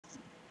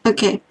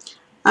Okay.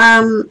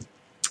 Um,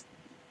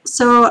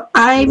 so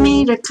I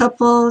made a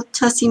couple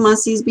Tussie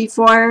Mussies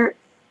before.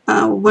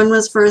 One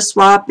was for a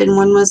swap and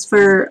one was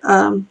for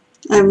a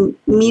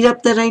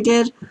meetup that I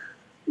did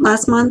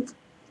last month.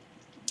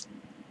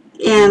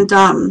 And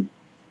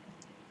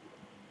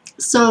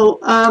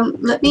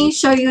let me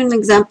show you an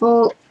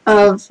example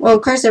of, well,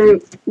 of course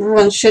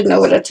everyone should know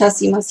what a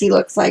Tussie Mussie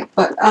looks like,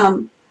 but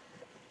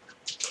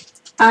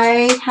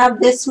I have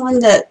this one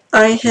that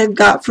I had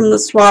got from the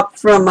swap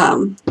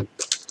from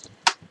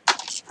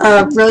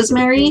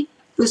Rosemary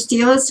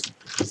Bustillos,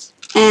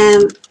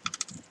 and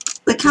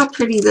look how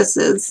pretty this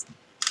is.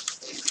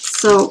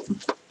 So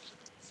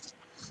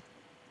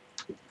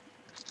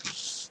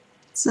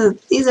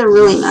these are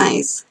really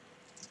nice.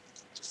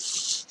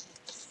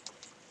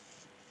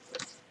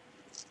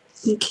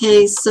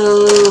 Okay,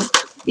 so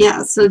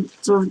yeah, so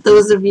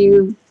those of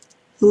you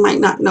who might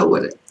not know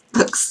what it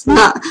looks,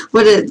 not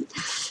what it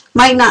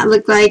might not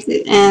look like,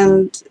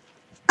 and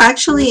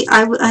actually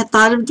I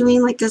thought of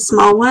doing like a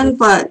small one,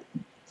 but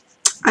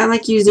I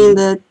like using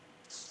the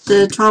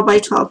 12 by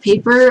 12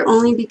 paper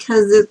only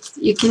because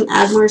you can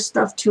add more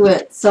stuff to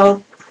it,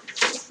 so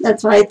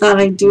that's why I thought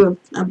I'd do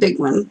a big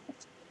one.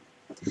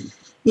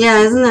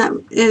 Yeah,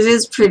 it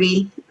is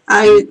pretty.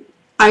 I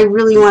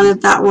really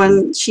wanted that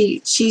one.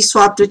 She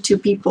swapped with 2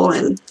 people,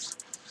 and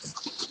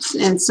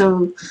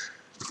so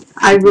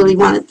I really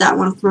wanted that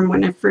one from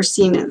when I first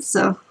seen it.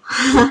 So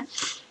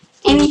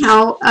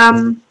anyhow,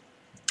 I'm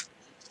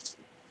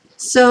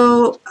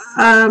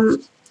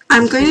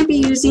going to be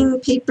using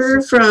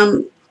paper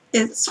from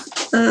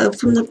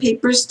the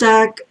Paper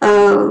Stack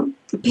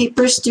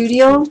Paper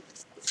Studio.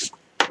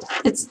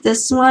 It's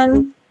this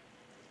one,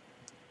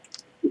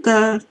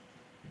 the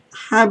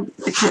I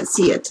can't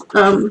see it.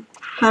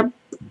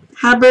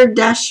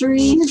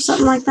 Haberdashery or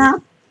something like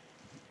that.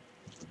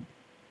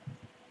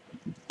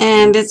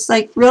 And it's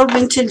like real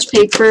vintage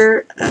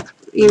paper,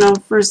 you know,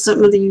 for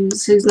some of you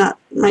who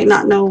might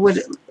not know what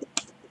it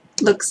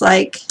looks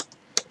like.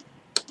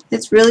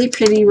 It's really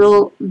pretty,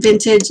 real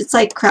vintage. It's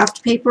like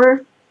craft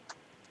paper.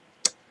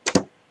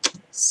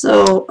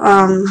 So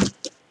I'm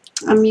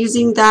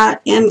using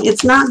that, and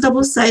it's not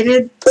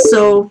double-sided.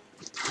 So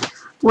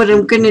what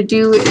I'm going to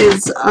do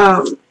is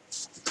I'm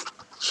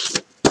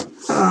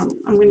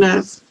going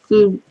to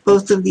glue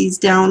both of these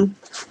down.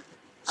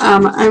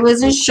 I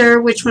wasn't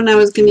sure which one I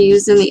was going to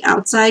use in the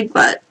outside,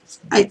 but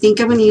I think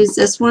I'm going to use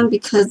this one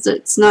because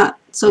it's not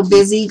so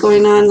busy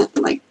going on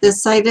like this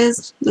side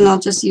is, and I'll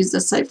just use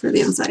this side for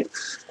the inside.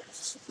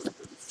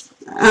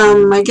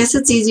 I guess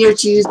it's easier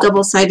to use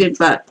double-sided,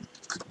 but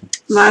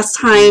last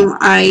time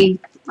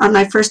on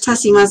my first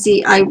Tussie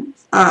Mussie, I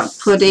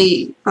put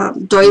a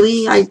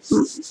doily. I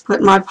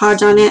put Mod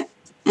Podge on it,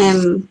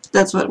 and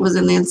that's what was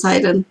in the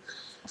inside. And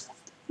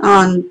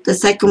on the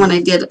second one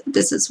I did,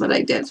 this is what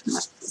I did.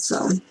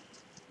 So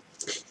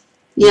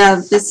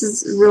yeah, this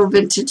is real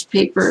vintage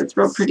paper. It's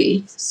real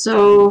pretty.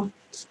 So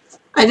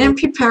I didn't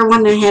prepare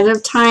one ahead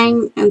of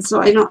time, and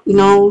so I don't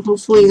know.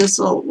 Hopefully this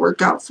will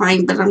work out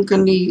fine. But I'm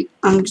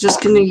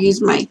just gonna use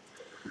my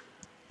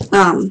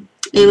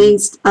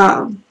Aleene's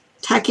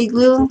tacky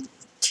glue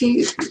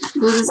to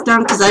glue this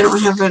down because I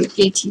don't have an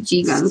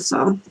ATG gun.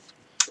 So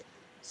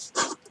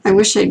I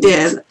wish I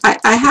did.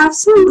 I have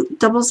some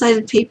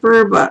double-sided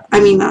paper, but I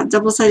mean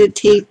double-sided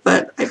tape,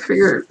 but I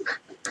figured it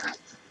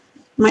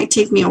might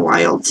take me a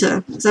while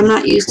because I'm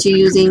not used to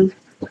using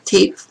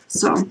tape,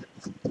 so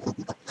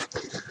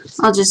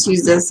I'll just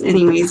use this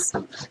anyways.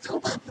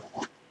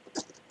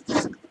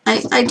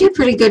 I did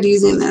pretty good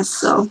using this,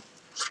 so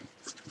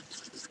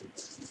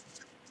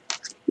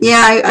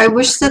yeah, I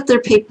wish that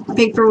their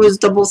paper was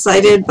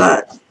double-sided,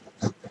 but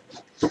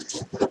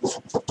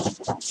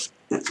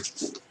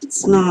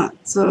it's not.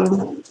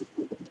 So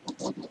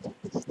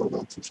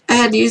I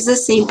had used the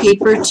same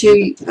paper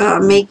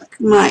to make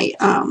my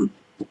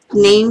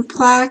name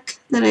plaque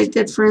that I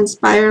did for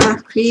Inspire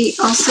Create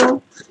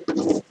also.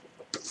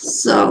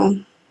 So,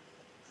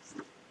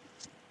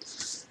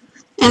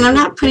 and I'm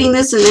not putting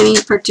this in any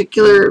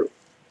particular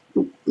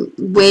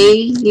way,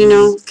 you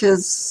know,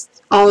 because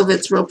all of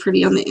it's real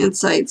pretty on the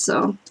inside.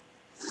 So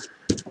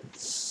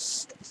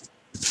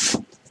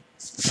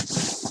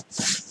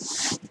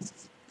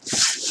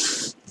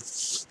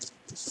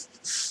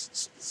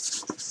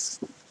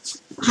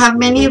have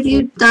many of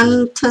you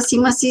done Tussie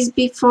Mussies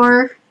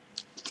before?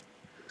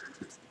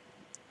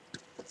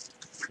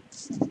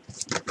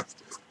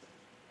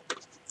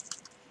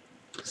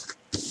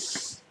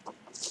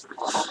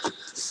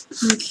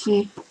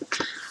 Okay,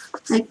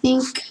 I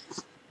think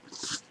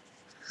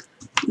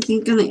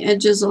on the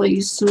edges I'll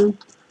use some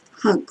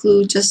hot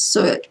glue just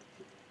so it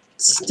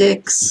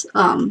sticks.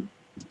 And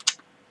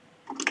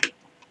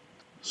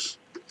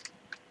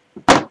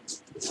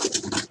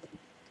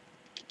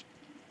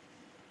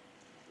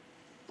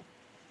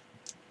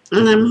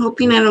I'm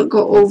hoping I don't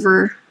go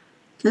over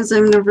because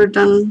I've never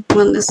done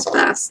one this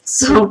fast.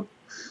 So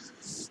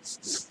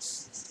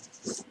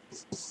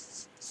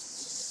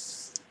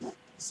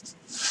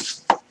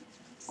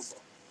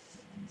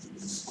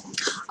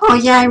oh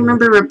yeah, I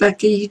remember,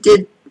 Rebecca, you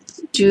did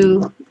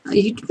do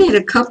You made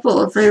a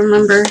couple, if I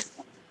remember.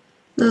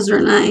 Those were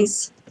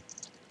nice.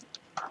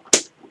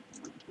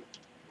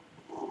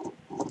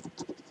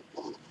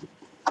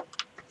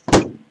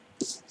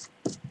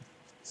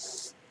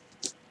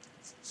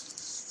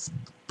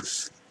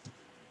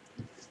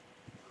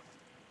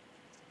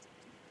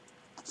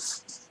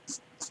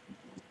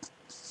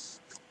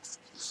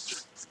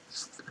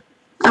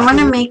 I want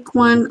to make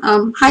one.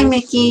 Hi,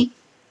 Mickey.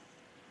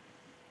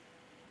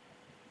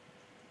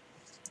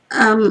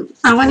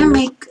 I want to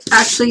make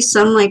actually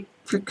some like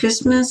for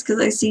Christmas because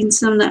I seen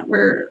some that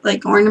were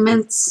like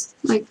ornaments,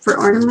 like for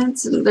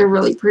ornaments, and they're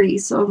really pretty.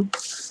 So,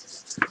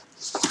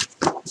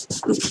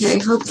 okay,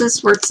 hope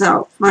this works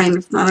out fine.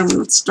 If not, I'm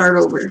going to start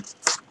over.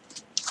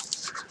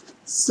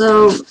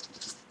 So,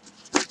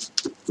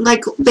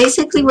 like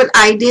basically what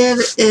I did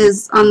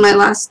is on my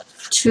last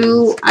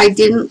two, I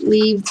didn't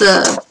leave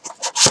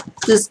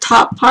this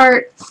top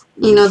part,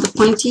 you know, the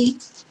pointy.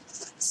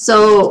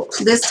 So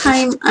this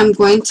time I'm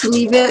going to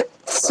leave it.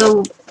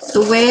 So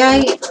the way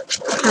I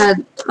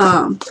had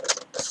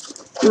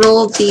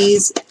rolled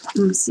these,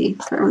 let me see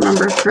if I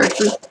remember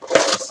correctly,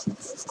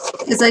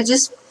 is I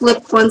just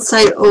flip one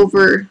side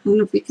over. I don't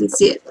know if you can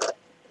see it.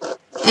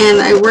 And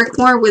I work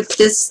more with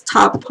this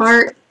top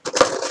part.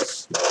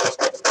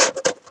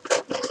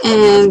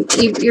 And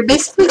you're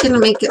basically going to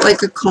make it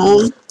like a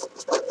cone.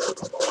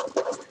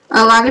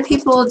 A lot of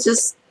people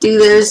just do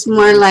theirs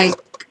more like,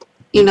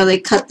 you know, they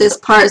cut this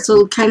part so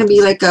it'll kind of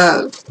be like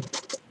a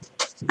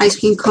ice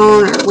cream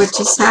cone or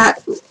witch's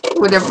hat,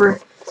 whatever.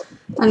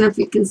 I don't know if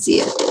you can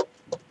see it.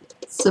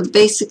 So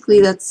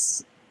basically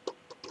that's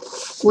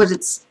what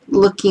it's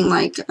looking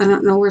like. I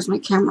don't know, where's my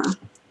camera?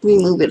 Let me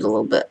move it a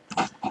little bit.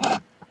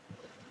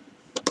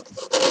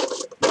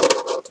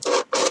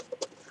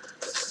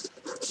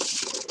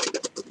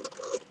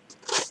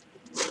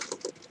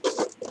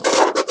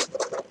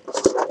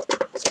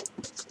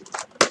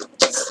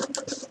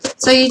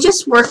 So you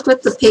just work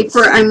with the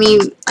paper. I mean,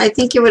 I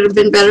think it would have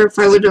been better if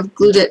I would have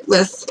glued it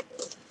with,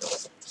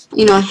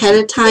 you know, ahead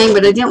of time,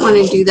 but I didn't want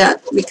to do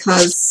that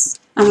because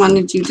I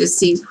wanted you to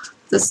see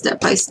the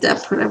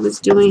step-by-step what I was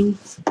doing.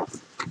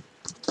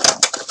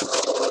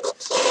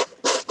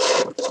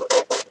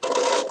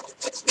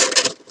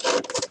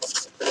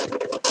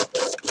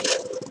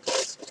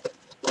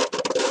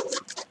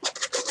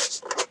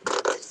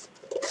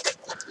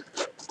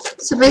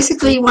 So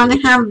basically you want to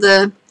have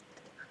the,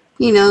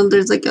 you know,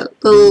 there's like a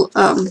little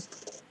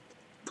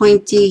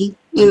pointy,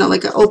 you know,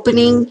 like an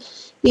opening.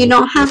 You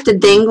don't have to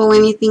dangle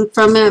anything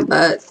from it,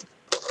 but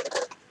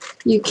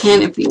you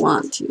can if you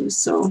want to.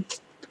 So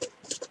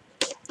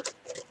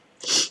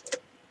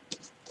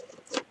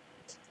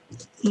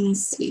let me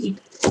see.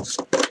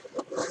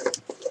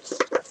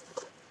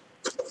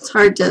 It's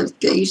hard to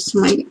get used to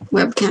my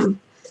webcam.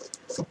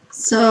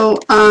 So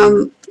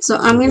so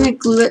I'm gonna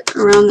glue it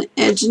around the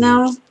edge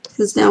now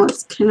because now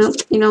it's kind of,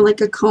 you know, like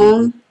a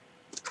cone.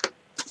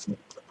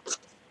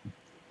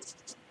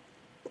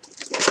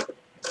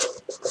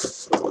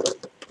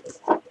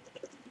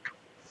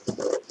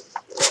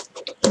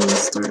 And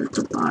start at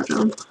the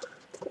bottom.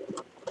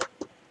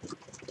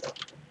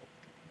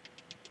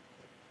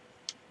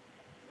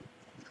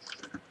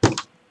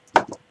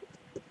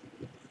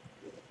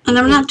 And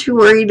I'm not too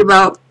worried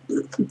about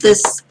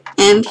this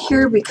end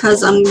here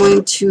because I'm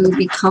going to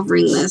be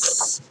covering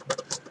this.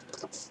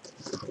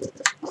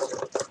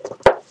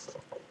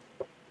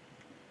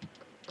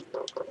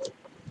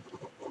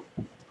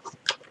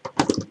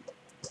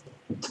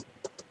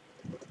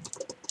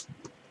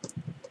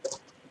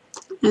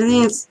 I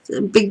think it's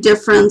a big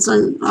difference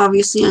on,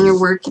 obviously, on your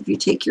work if you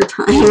take your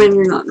time and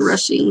you're not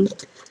rushing.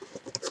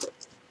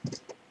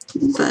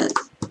 But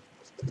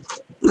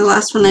the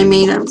last one I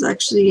made, I was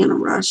actually in a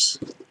rush.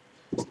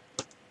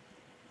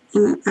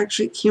 And it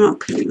actually came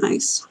out pretty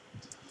nice.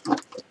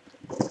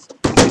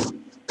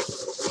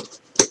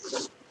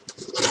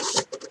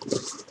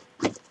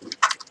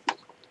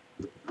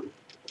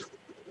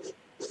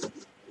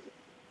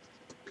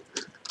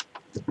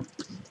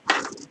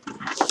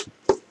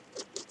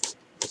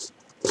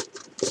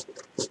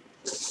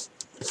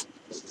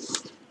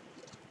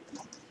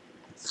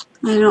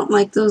 I don't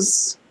like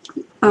those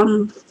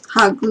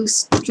hot glue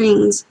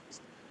strings.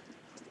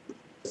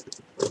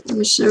 I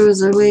wish there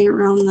was a way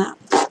around that.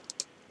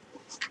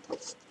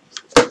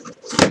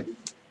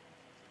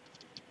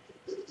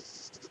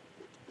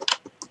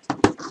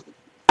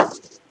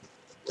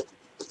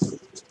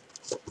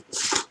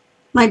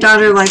 My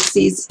daughter likes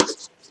these.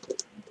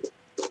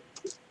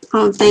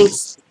 Oh,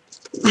 thanks.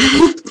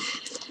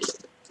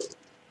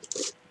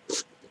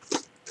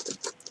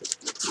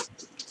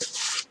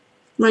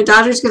 My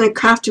daughter's going to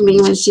craft me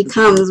when she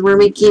comes. We're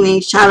making a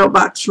shadow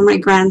box for my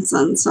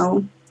grandson,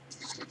 so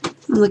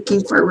I'm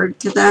looking forward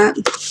to that.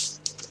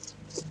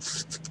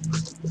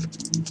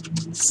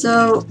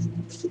 So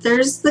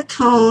there's the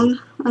cone.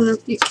 I don't know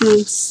if you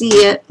can see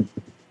it.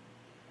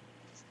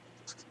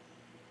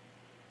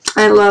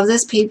 I love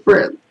this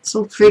paper. It's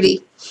so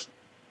pretty.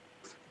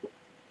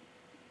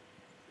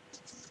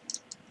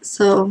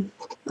 So,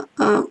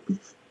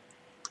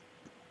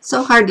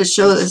 so hard to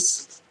show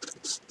this.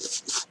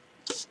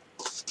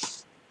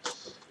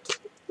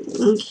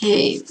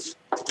 Okay,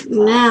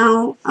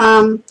 now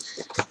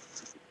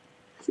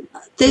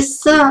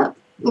this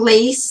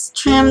lace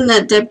trim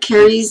that Deb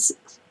carries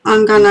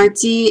on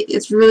Garnarty,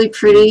 it's really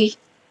pretty.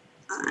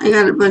 I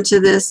got a bunch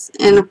of this,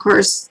 and of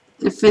course,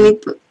 if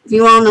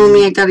you all know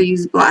me, I gotta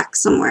use black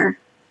somewhere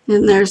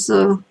in there,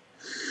 so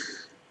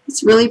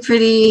it's really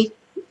pretty.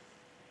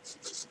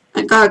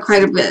 I got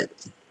quite a bit,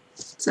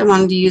 so I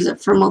wanted to use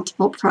it for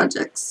multiple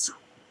projects.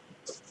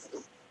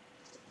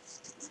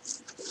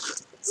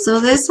 So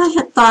this, I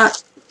had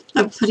thought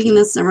of putting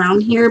this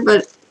around here,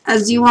 but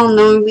as you all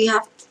know, we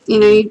have,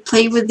 you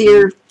play with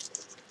your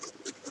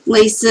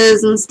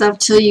laces and stuff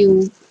till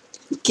you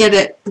get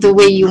it the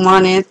way you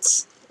want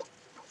it.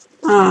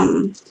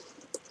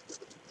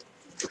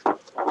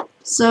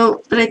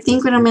 But I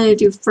think what I'm going to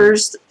do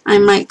first, I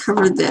might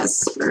cover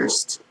this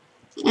first.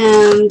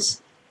 And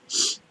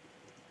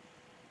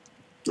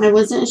I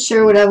wasn't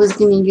sure what I was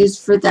going to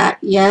use for that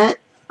yet.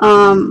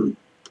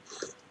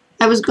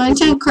 I was going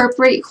to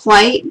incorporate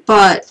white,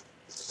 but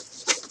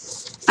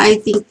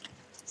I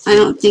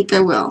don't think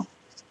I will,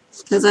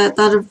 because I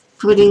thought of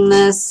putting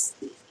this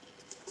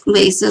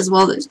lace as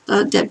well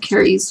that Deb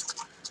carries.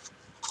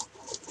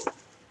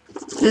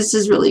 This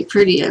is really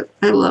pretty. I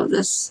love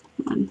this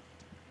one.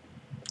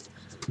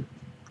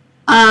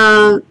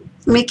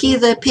 Mickey,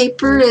 the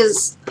paper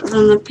is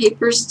from the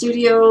Paper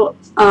Studio.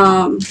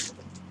 I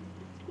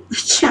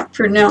can't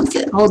pronounce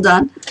it. Hold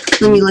on.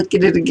 Let me look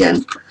at it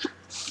again.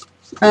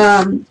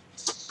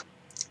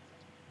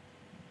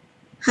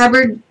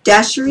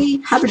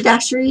 Haberdashery.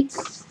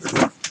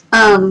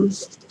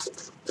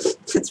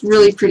 It's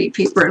really pretty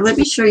paper. Let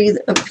me show you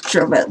a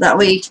picture of it. That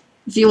way,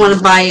 if you want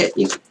to buy it,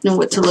 you know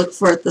what to look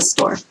for at the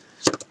store.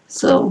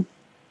 So,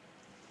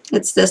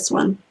 it's this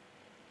one.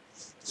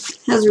 It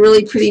has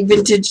really pretty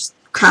vintage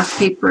craft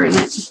paper in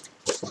it.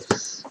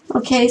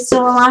 Okay,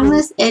 so along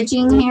this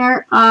edging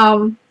here,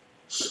 I'm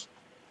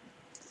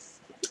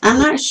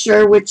not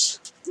sure which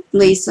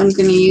lace I'm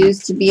going to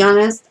use, to be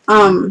honest.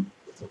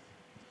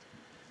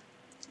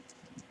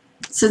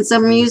 Since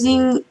I'm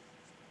using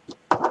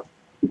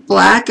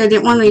black, I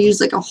didn't want to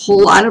use like a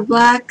whole lot of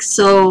black,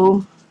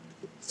 so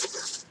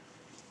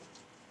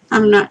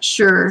I'm not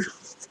sure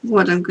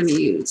what I'm going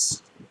to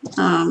use.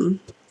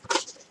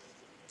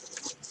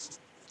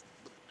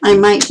 I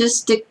might just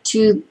stick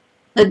to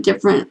a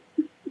different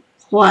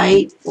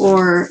white,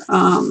 or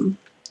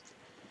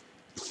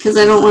because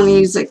I don't want to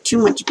use like too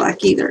much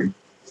black either.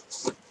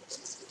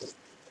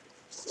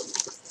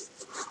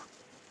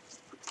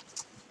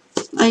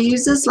 I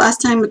used this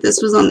last time, but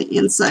this was on the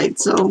inside,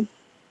 so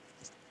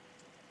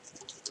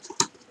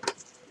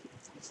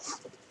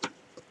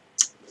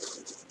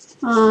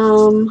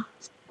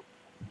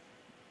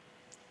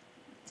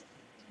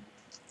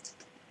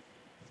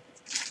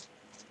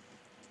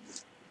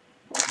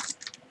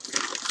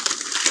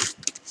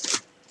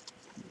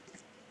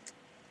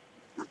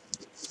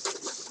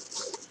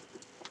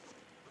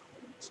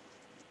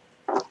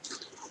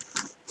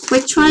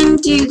which one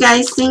do you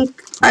guys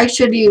think I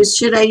should use?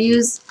 Should I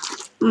use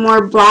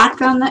more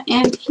black on the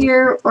end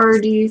here, or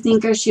do you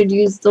think I should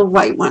use the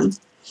white one?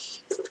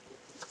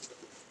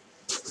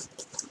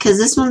 Because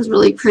this one's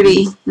really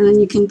pretty, and then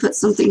you can put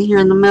something here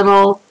in the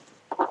middle.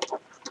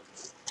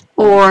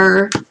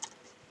 Or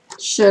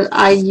should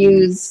I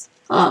use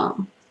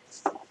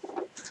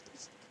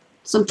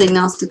something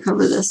else to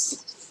cover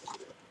this?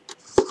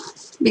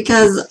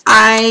 Because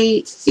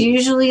I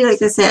usually,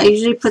 like I said, I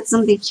usually put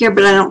something here,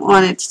 but I don't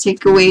want it to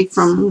take away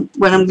from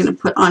what I'm going to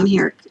put on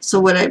here. So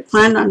what I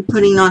planned on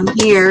putting on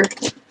here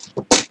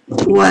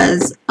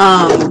was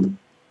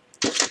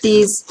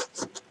these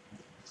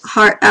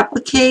heart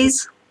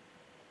appliques.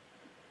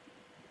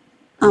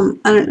 I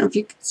don't know if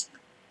you can see.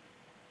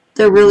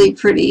 They're really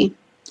pretty.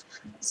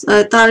 So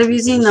I thought of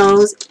using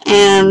those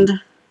and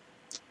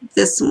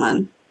this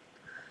one.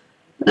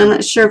 But I'm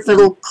not sure if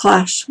it'll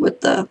clash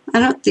with the... I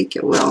don't think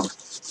it will.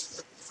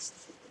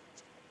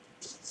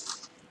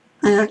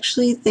 I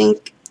actually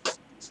think...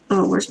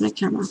 Oh, where's my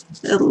camera?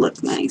 It'll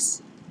look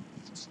nice.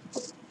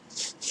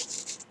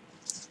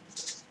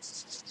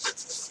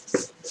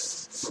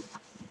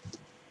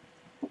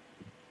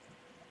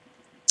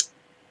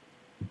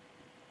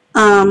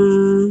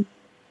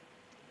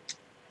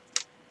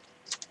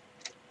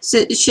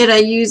 So should I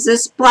use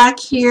this black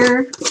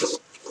here?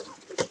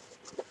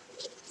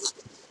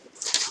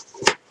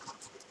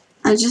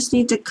 I just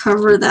need to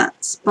cover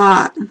that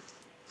spot.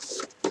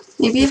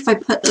 Maybe if I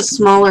put a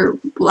smaller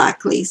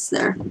black lace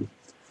there.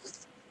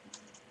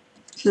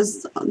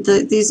 Because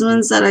these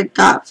ones that I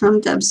got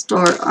from Deb's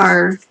store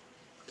are...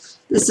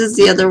 This is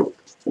the other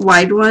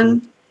wide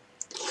one.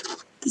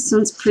 This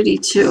one's pretty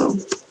too.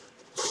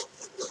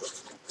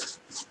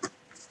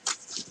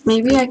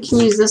 Maybe I can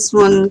use this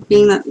one,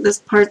 being that this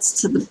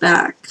part's to the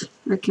back.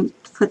 I can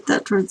put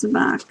that towards the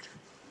back.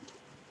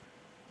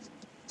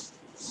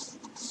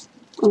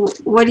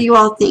 What do you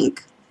all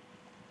think?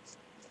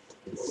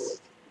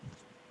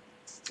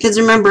 Because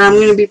remember, I'm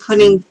going to be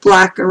putting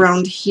black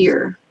around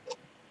here.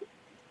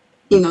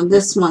 You know,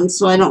 this one,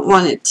 so I don't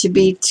want it to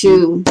be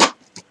too,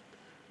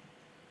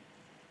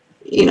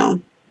 you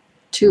know,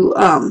 too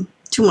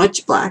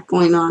much black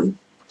going on.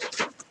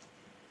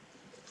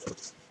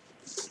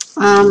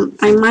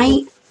 I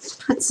might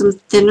put some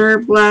thinner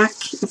black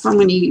if I'm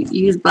going to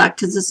use black,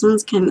 because this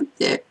one's kind of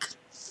thick.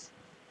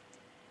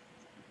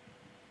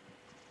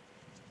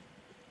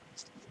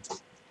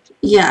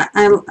 Yeah,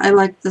 I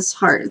like this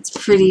heart. It's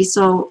pretty,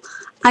 so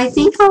I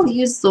think I'll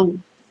use the,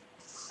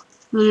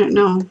 I don't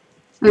know.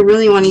 I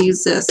really want to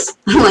use this.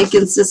 I'm like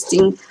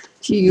insisting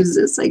to use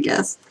this, I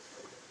guess.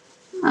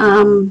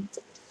 Let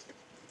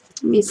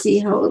me see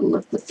how it'll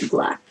look with the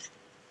black.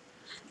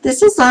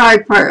 This is the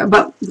hard part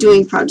about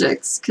doing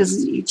projects,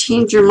 because you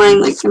change your mind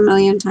like a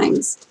million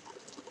times.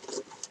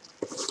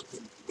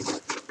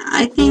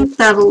 I think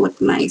that'll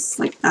look nice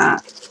like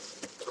that.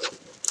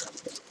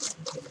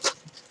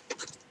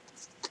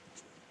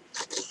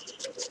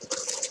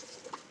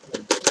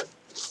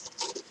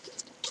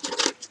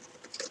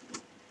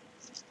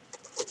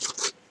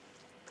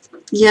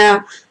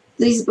 Yeah,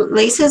 these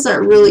laces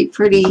are really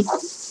pretty.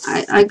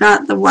 I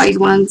got the wide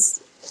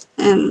ones,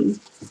 and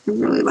I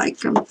really like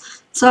them.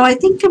 So I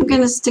think I'm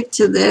going to stick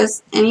to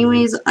this.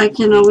 Anyways, I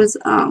can always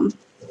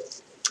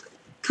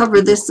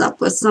cover this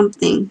up with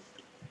something.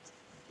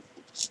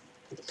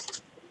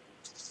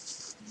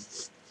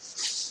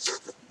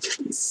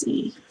 Let's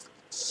see.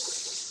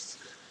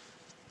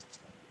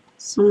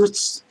 So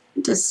much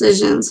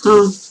decisions,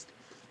 huh?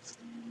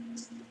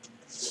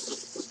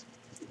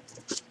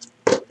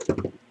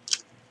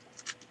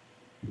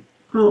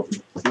 Oh,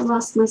 I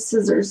lost my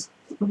scissors.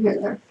 Oh, here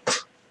they are.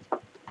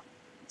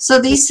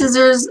 So these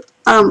scissors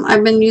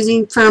I've been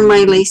using for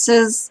my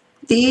laces.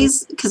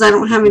 These, because I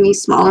don't have any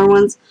smaller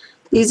ones.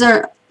 These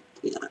are,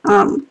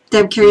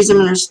 Deb carries them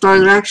in her store.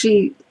 They're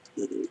actually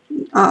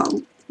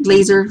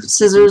laser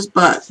scissors,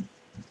 but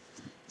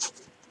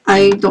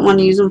I don't want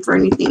to use them for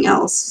anything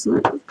else. They're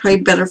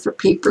probably better for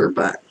paper,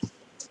 but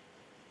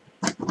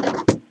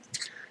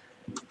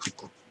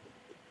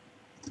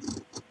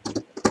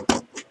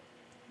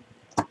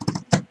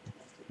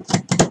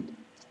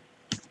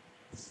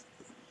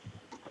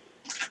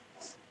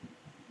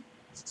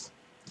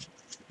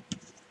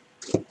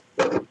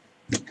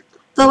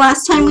the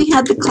last time we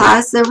had the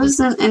class, there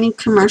wasn't any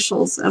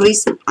commercials. At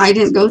least I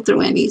didn't go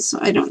through any, so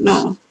I don't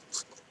know.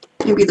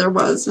 Maybe there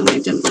was and I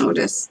didn't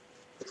notice.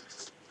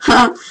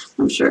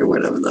 I'm sure it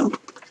would have, though.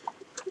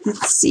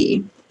 Let's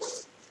see.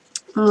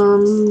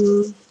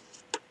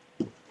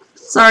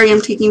 Sorry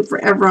I'm taking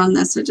forever on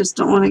this. I just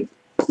don't want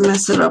to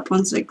mess it up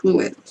once I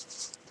glue it.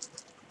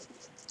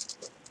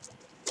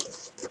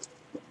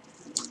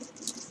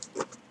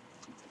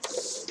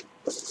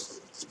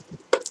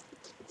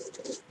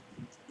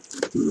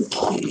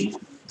 Okay.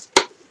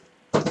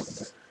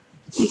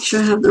 Make sure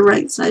I have the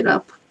right side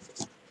up.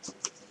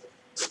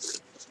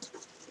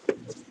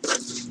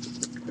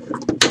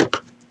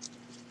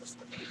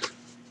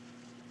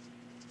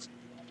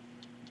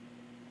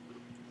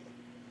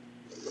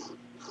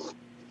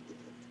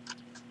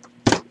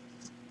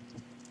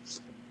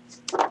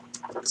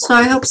 So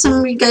I hope some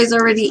of you guys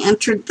already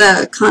entered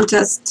the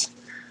contest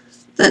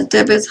that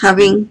Deb is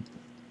having.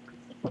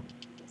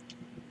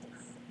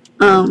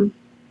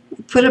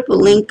 Put up a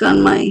link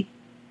on my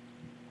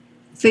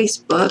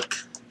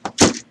Facebook.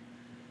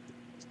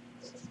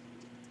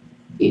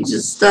 You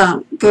just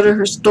go to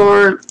her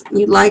store.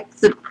 You like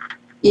the,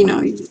 you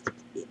know,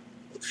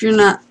 if you're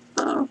not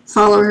a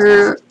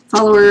follower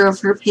of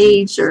her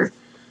page, or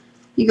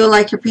you go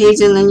like her page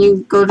and then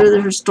you go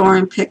to her store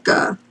and pick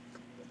an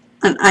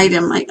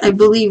item. I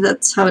believe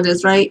that's how it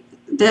is, right,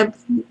 Deb?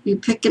 You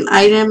pick an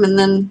item, and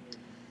then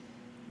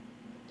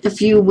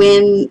if you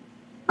win,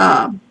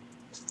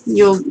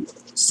 you'll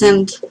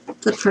send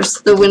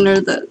the winner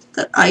that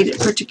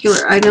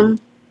particular item.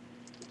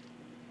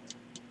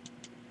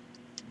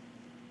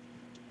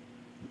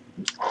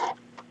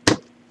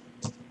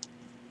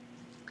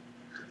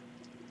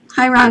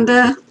 Hi,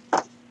 Rhonda.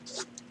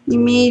 You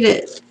made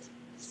it.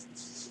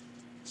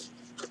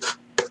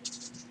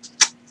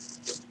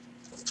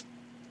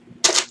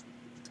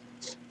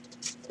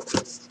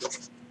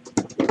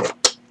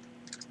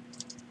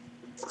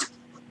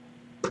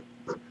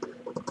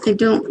 I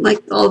don't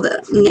like all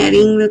the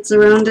netting that's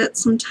around it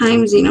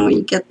sometimes. You know,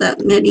 you get that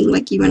netting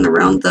like even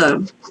around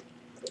the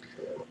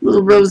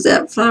little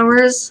rosette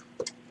flowers.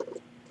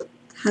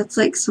 That's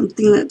like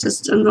something that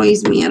just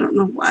annoys me. I don't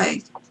know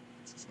why.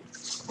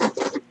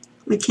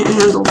 I can't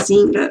handle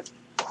seeing it.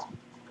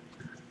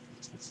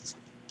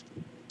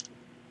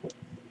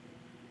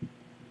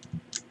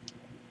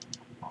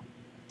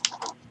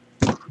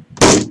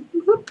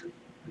 Whoop.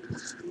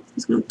 I'm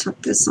just going to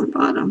tuck this on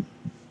bottom.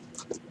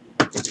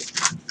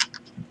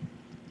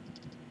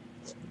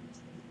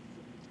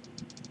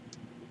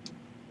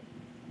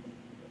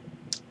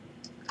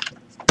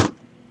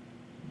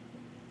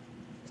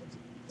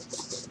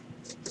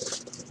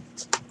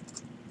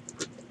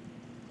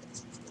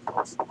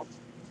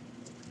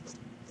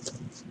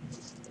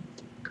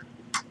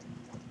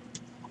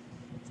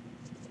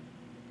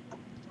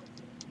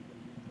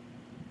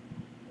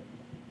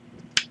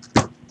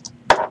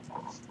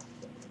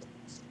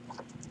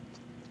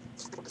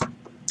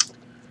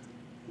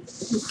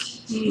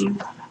 Okay.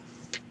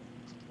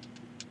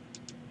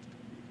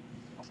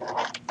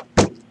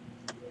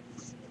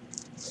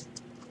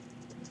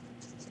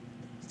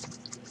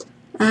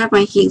 I have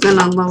my heat gun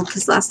on low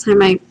because last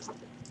time I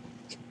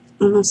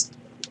almost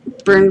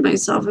burned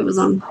myself. It was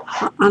on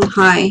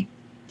high.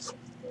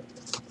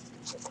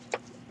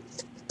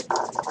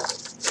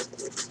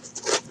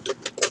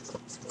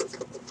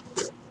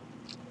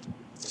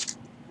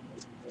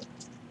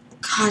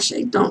 Gosh,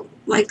 I don't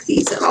like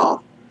these at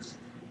all.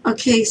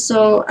 Okay,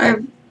 so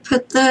I've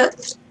put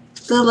the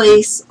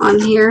lace on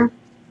here.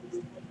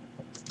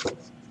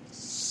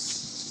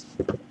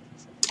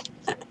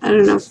 I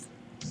don't know if,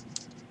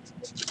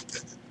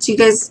 do you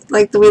guys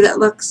like the way that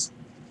looks?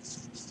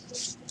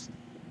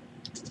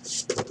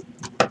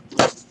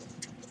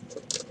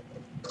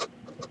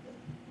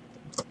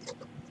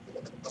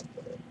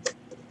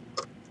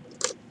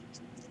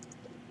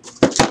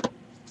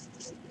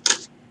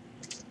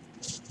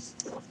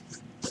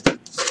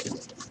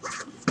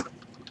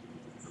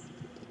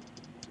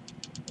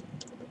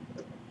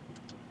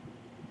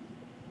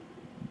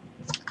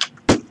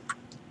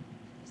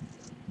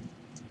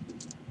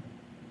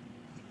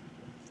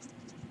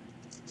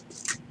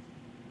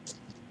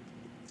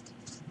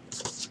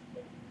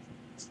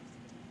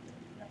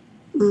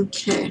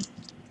 Okay.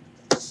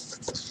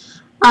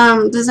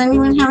 Does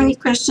anyone have any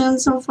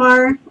questions so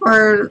far,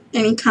 or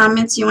any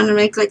comments you want to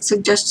make, like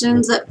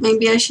suggestions that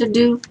maybe I should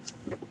do?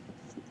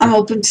 I'm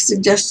open to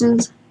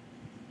suggestions.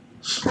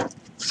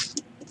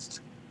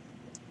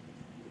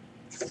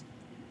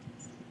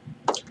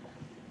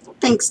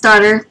 Thanks,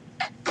 daughter.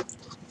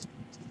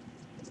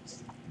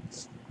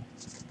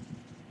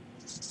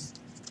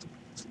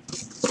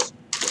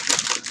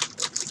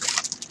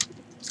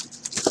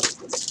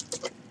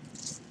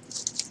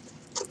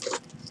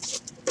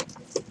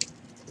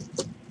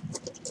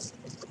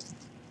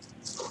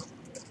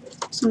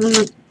 So I'm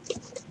going to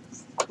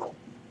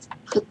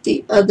put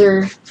the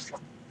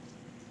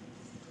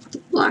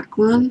black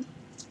one.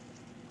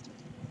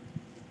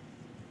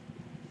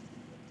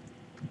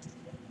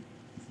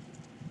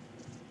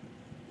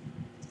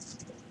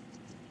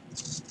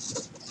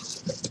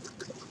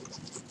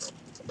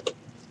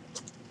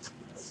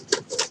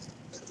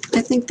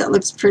 I think that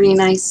looks pretty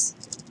nice.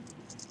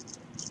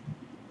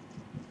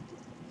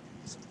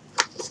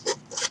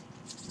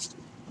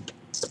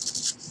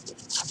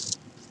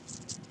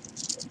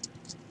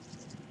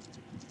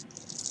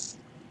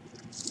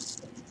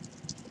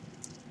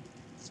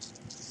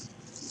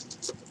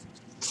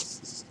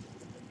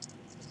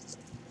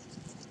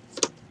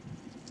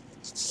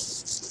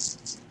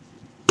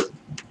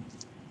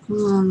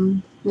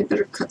 I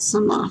better cut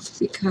some off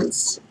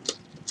because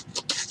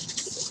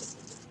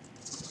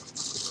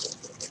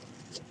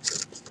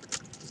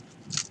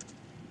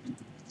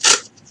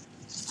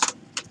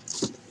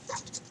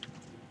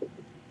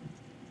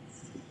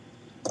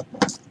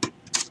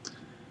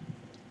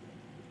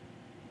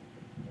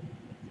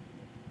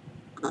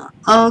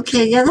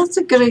okay, yeah, that's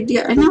a good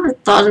idea. I never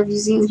thought of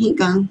using a heat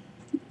gun.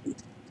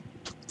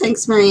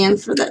 Thanks, Marianne,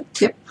 for that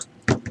tip.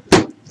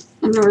 I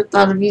never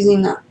thought of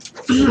using that.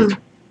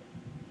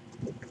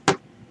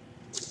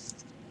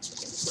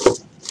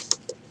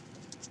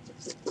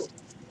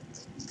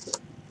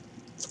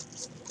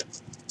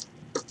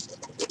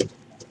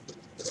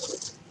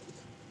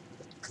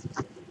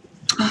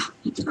 Oh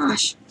my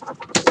gosh.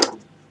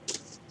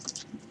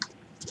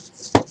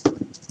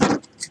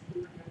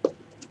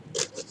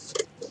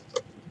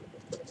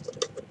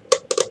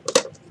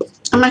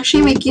 I'm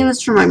actually making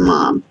this for my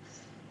mom.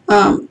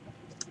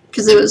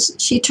 Because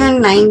she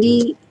turned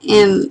 90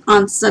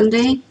 on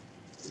Sunday,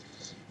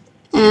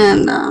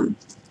 and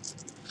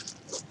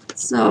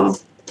so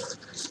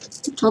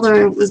I told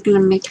her I was gonna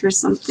make her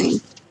something.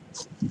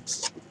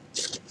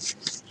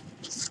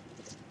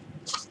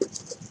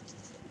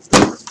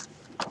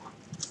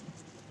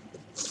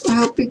 I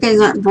hope you guys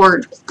aren't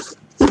bored.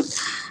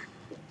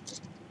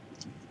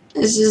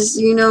 It's just,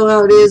 you know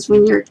how it is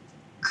when you're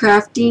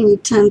crafting, you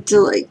tend to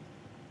like,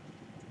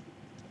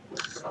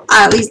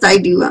 at least I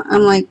do,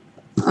 I'm like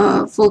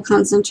full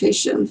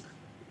concentration.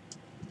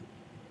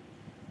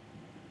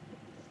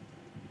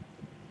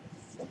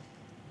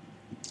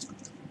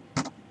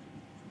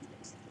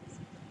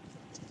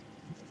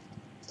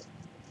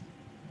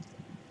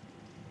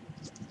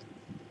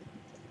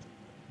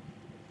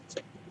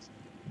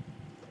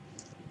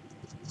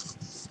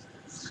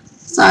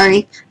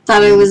 Sorry,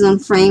 thought I was in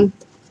frame.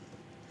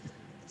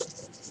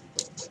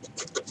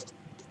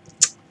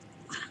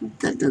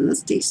 That doesn't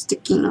stay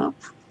sticking up.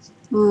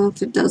 Well,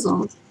 if it does,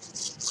 I'll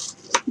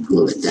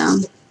glue it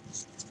down.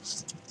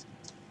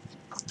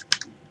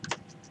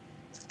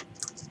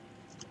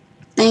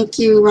 Thank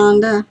you,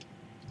 Rhonda.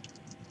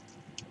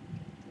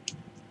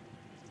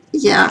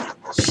 Yeah,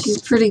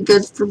 she's pretty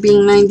good for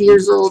being 90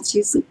 years old.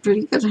 She's in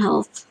pretty good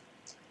health.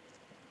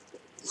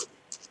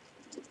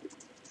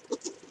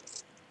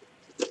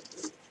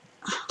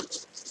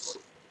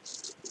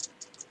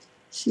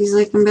 She's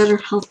like in better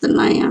health than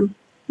I am,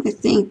 I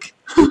think.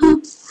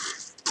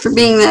 For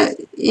being that,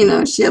 you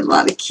know, she had a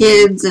lot of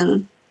kids,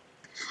 and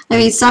I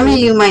mean, some of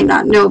you might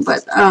not know,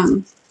 but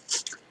a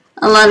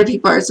lot of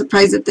people are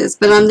surprised at this,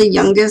 but I'm the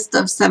youngest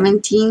of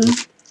 17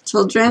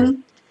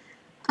 children.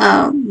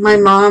 My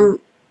mom,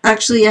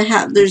 actually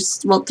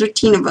there's, well,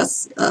 13 of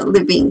us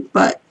living,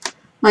 but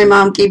my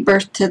mom gave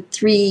birth to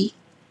triplet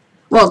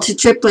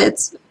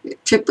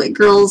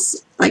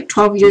girls, like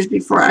 12 years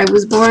before I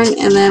was born,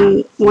 and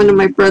then one of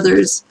my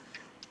brothers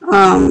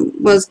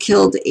was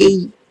killed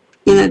in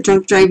a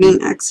drunk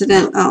driving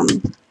accident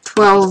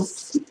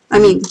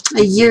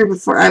a year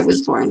before I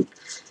was born.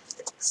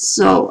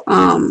 So,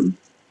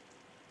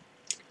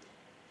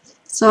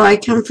 so I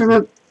come from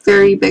a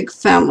very big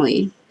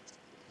family.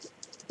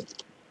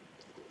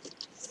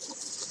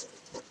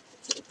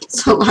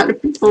 So a lot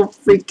of people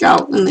freak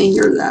out when they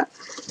hear that.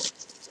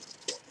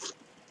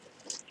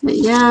 But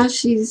yeah,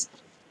 she's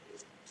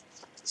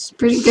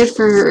pretty good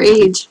for her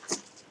age.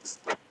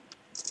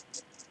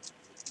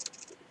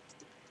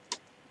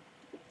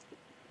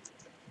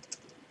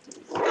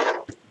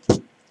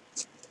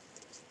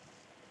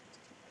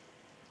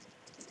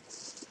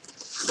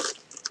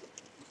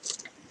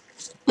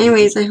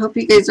 Anyways, I hope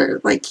you guys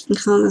are liking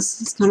how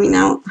this is coming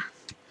out.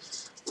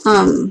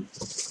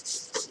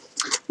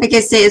 Like I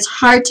say, it's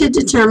hard to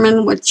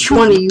determine what you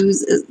want to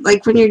use.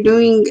 Like when you're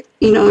doing,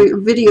 a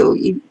video,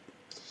 you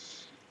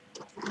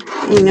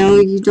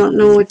don't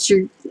know what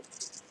you're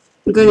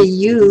going to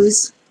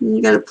use.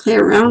 You got to play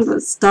around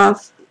with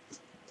stuff.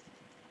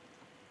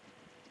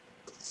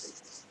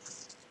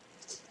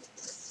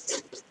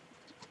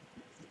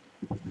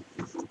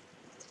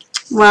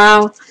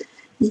 Wow.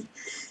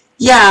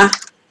 Yeah.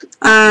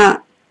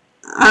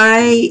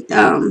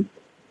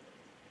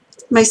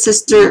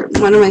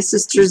 One of my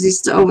sisters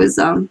used to always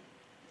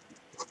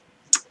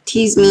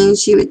tease me, and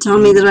she would tell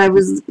me that I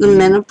was the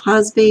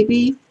menopause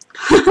baby,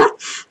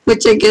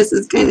 which I guess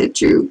is kind of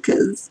true,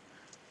 because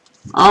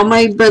all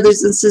my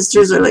brothers and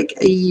sisters are like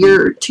a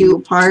year or two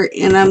apart,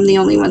 and I'm the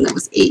only one that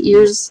was 8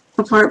 years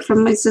apart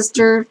from my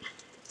sister,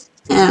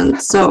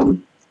 and so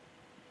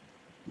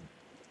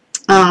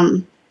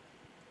I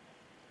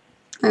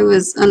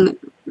was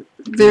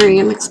very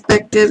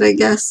unexpected, I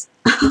guess.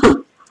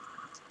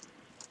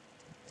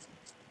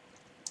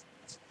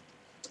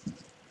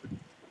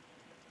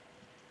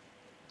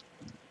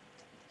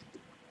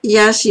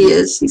 Yeah, she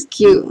is. She's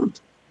cute.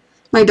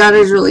 My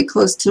daughter's really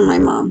close to my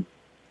mom.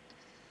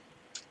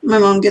 My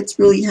mom gets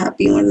really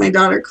happy when my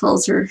daughter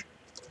calls her.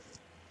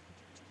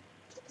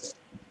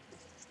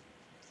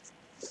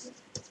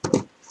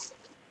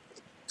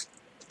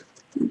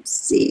 Let's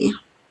see.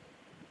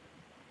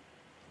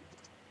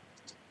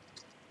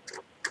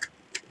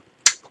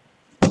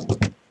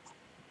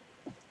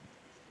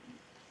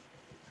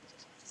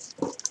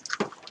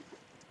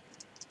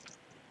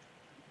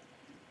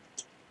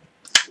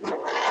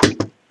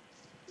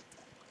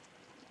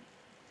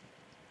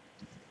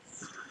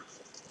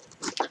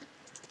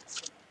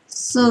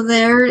 So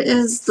there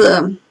is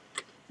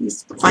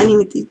he's fighting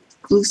with these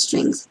glue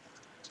strings.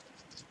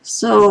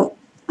 So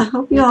I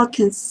hope you all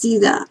can see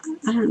that.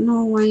 I don't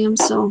know why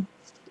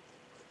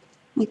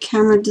my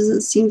camera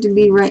doesn't seem to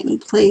be right in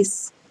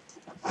place.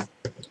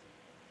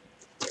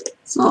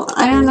 So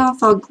I don't know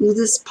if I'll glue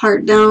this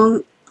part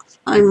down.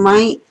 I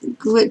might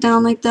glue it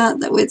down like that.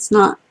 That way it's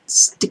not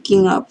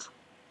sticking up.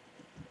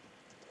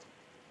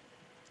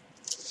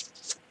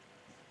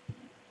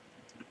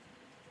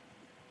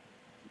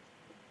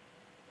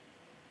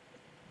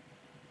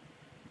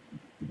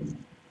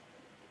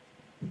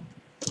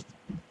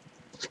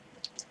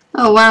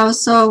 Oh wow,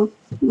 so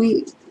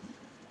you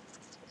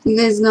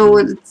guys know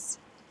what it's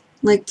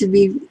like to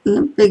be in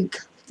a big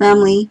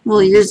family,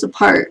 well, years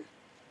apart.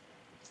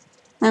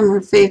 I'm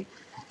her favorite.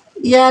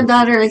 Yeah,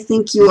 daughter, I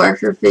think you are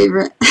her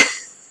favorite.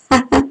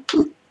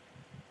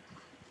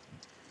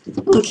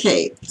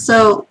 Okay,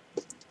 so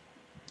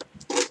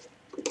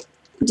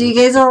do you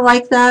guys all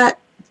like that?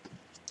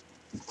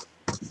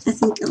 I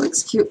think it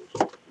looks cute.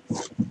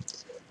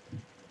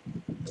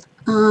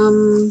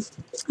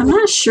 I'm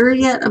not sure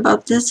yet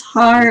about this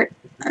heart.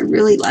 I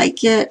really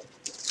like it.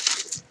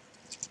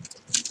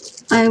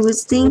 I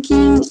was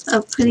thinking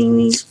of putting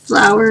these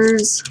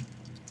flowers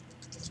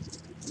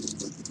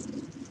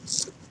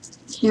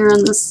here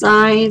on the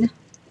side.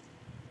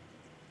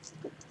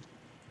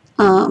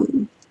 I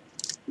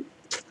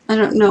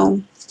don't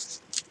know.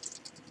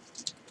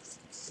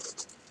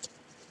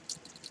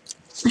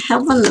 I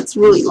have one that's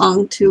really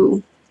long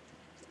too.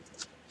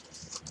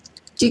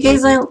 Do you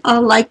guys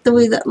like the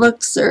way that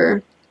looks,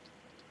 or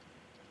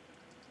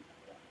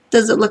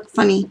does it look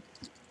funny?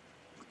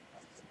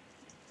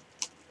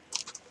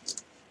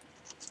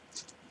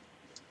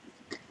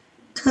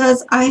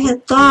 Because I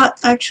had thought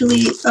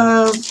actually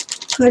of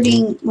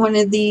putting one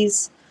of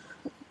these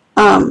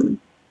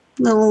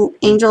little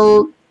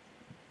angel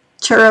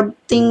cherub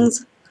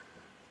things.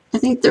 I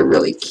think they're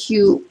really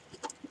cute.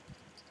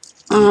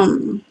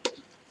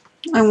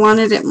 I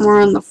wanted it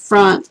more on the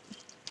front,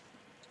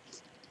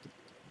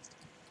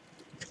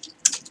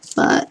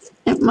 but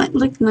it might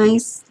look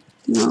nice.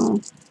 No,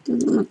 it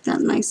doesn't look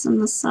that nice on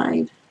the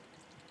side.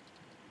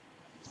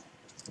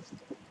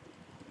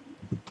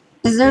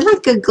 Is there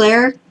like a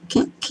glare?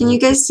 Can you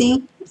guys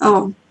see?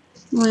 Oh,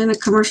 we're in a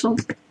commercial.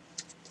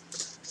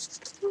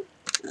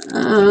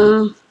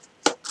 Because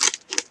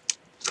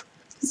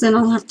then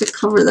I'll have to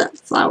cover that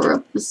flower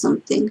up with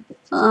something.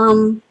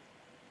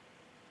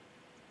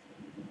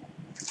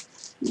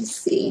 Let's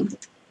see.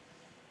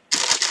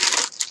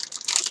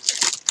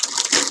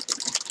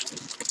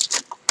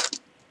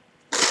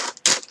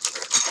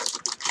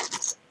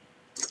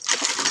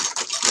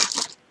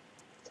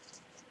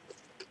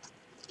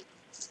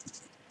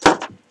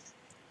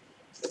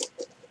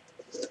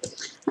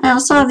 I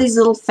also have these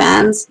little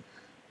fans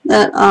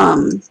that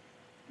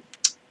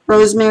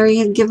Rosemary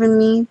had given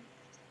me.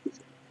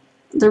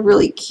 They're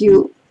really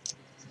cute.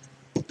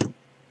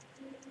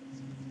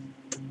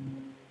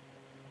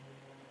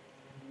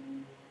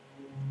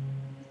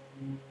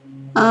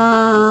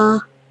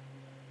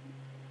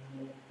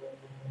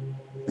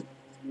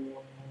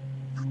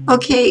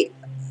 Okay,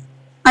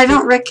 I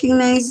don't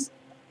recognize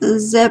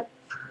Zep.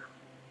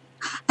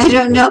 I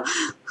don't know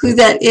who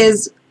that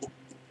is.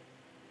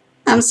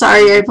 I'm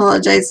sorry, I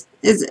apologize.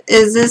 Is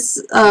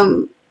this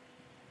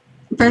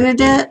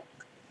Bernadette?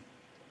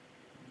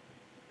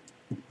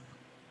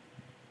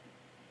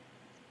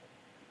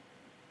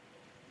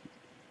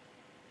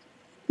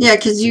 Yeah,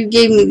 because you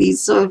gave me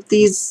these. So if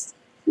this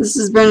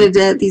is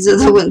Bernadette, these are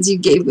the ones you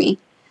gave me.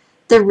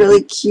 They're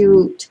really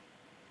cute.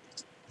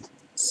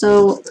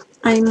 So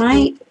I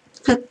might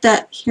put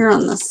that here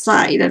on the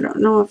side. I don't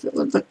know if it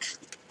would look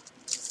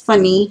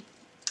funny.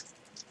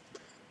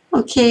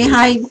 Okay,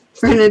 hi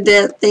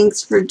Bernadette.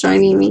 Thanks for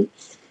joining me.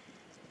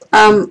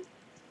 I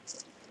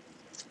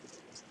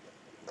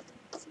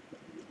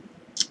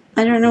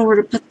don't know where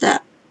to put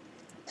that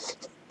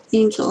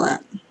angel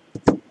at.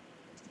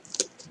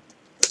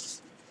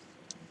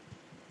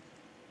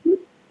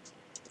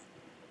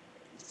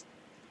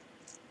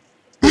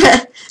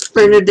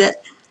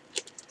 Bernadette.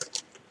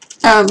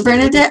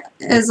 Bernadette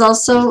is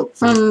also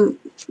from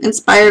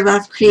Inspired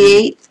Laugh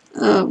Create,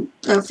 a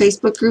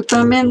Facebook group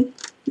I'm in.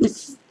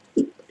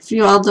 If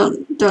you all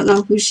don't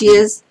know who she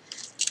is.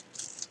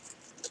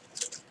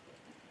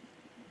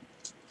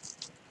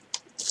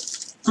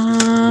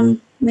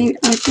 Maybe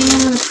I think I'm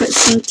gonna put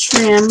some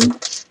trim.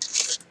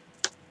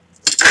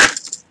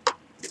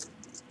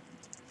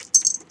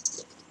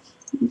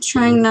 I'm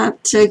trying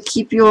not to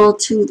keep you all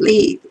too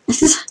late.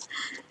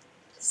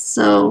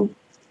 So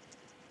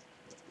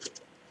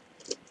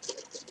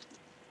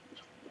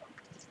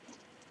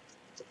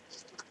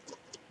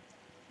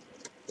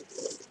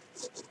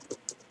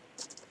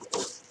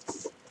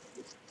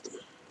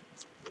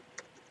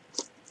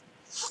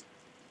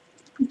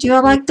do you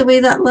all like the way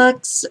that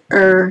looks,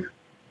 or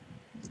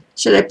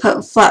should I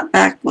put flat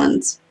back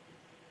ones?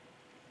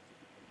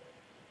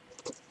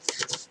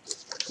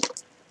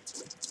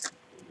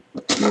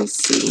 Let me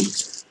see.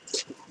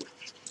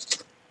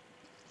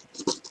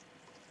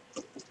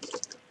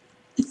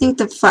 I think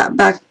the flat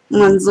back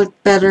ones look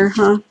better,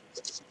 huh?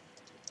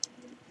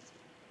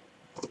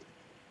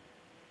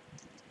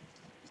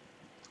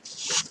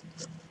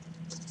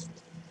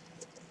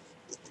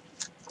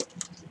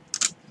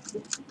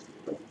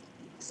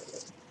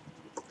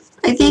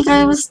 I think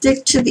I will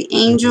stick to the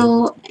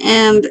angel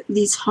and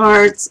these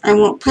hearts. I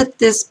won't put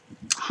this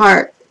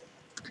heart.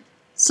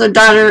 So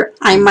daughter,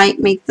 I might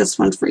make this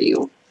one for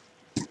you,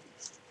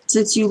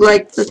 since you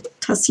like the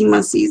Tussie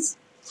Mussies.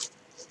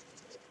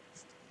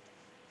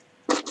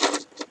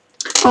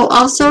 Oh,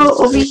 also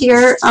over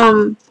here,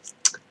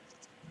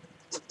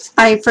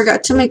 I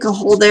forgot to make a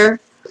hole there,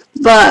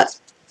 but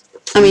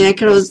I mean I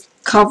could always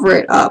cover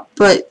it up,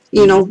 but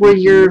you know, where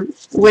your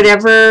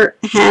whatever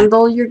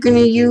handle you're gonna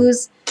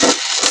use.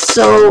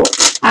 So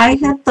I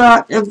had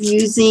thought of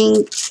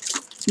using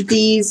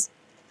these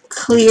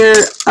clear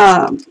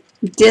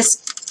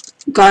disc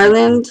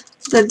garland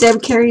that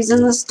Deb carries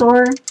in the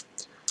store.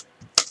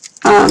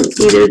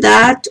 Either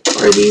that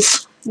or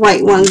these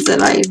white ones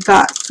that I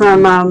got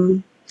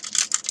from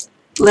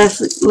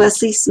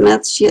Leslie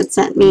Smith. She had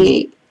sent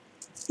me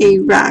a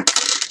rack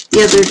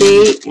the other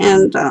day,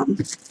 and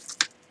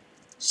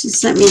she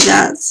sent me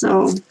that,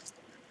 so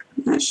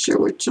I'm not sure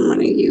which I'm going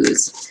to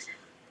use.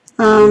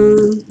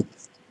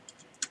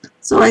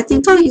 So I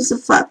think I'll use the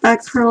flat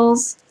back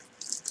pearls.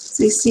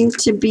 They seem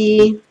to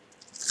be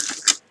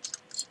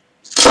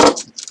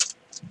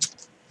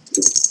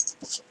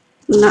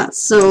not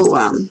so,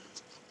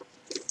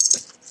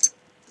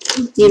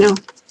 you know,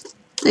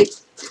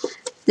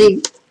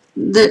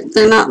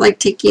 they're not like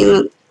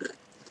taking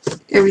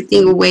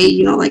everything away,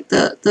 you know, like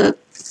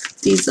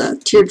these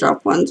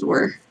teardrop ones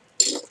were.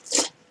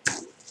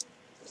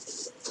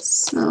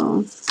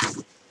 So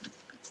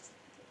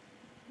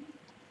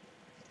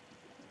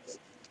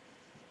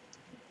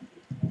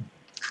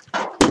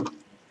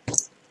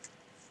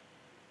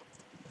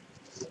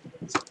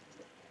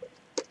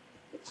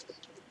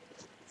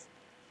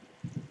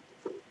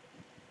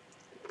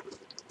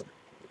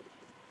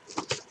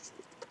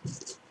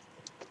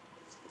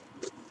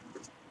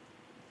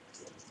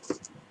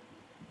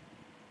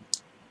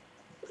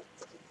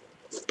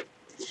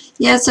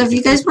yeah, so if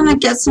you guys want to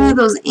get some of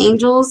those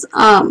angels,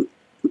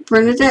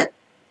 Bernadette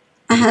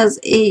has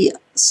a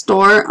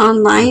store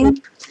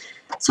online.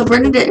 So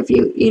Bernadette, if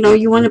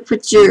you want to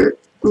put your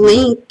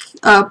link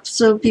up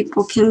so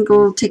people can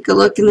go take a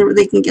look and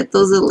they can get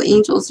those little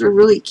angels. They're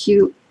really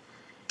cute.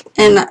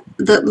 And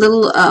the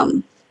little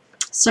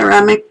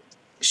ceramic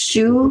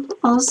shoe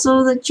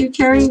also that you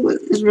carry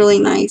is really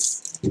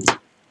nice.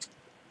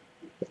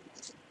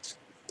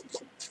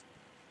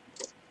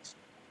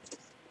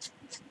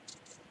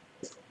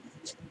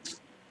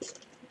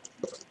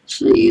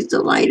 Should use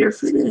the lighter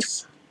for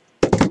this.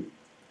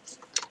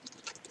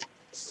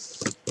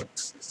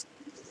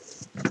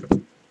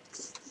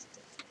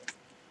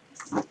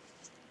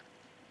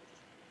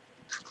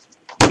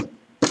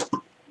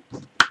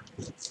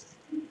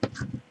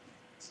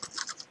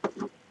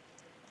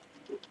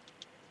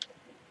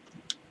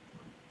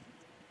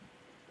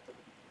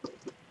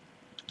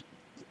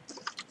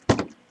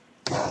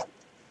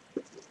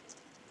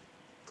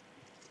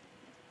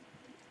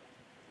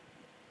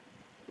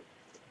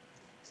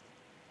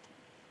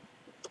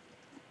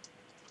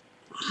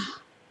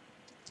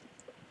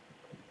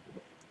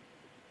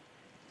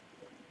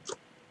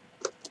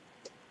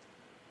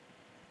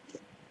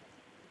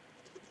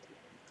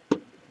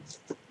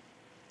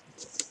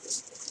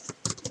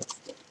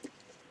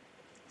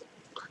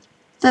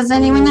 Does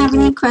anyone have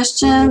any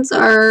questions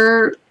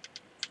or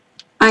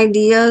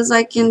ideas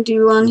I can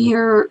do on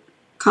here?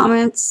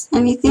 Comments?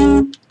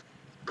 Anything?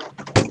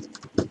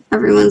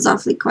 Everyone's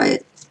awfully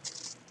quiet.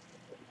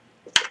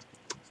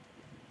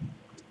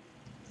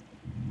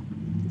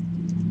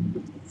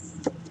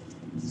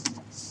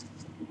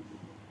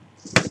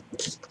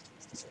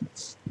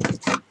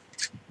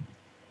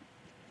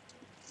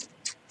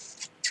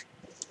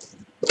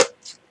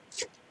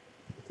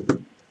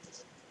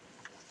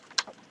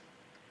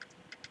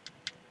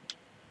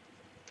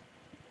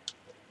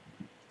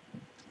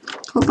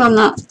 Hope I'm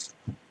not,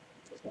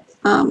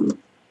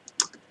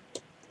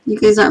 you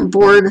guys aren't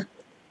bored.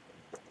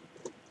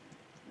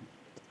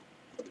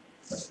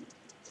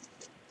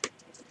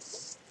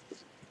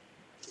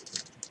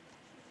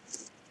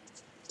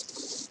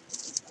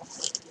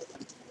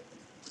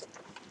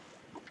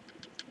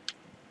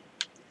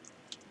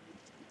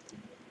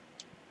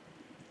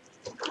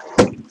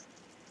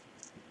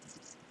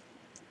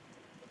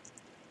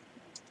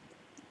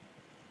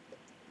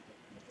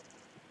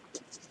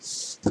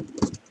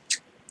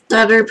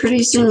 Daughter,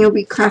 pretty soon you'll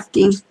be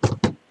crafting.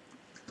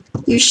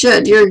 You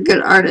should. You're a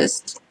good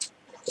artist.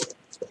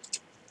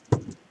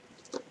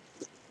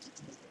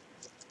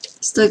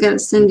 Still gotta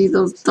send you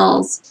those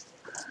dolls.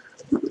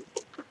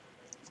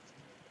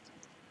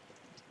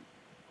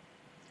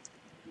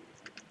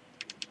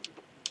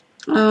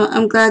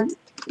 I'm glad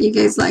you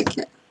guys like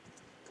it.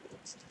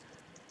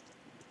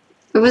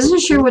 I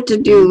wasn't sure what to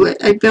do.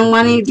 I've been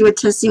wanting to do a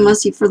Tussie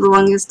Mussie for the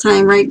longest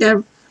time, right,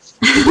 Deb?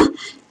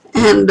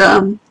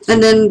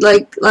 And then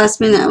like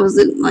last minute I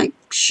wasn't like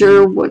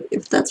sure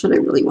if that's what I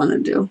really want to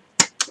do.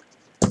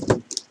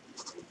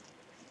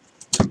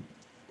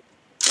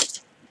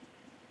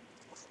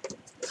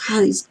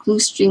 God, these glue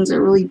strings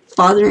are really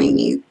bothering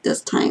me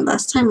this time.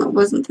 Last time it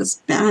wasn't this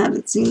bad,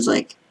 it seems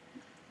like.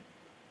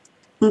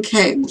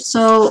 Okay,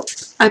 so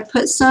I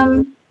put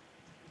some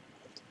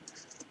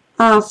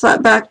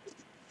flat back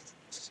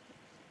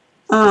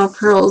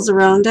pearls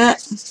around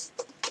it,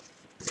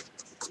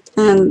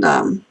 and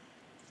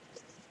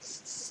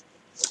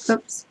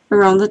oops,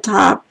 around the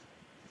top.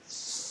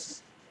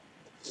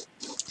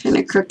 Kind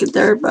of crooked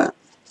there, but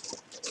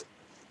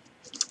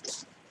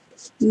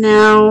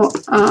now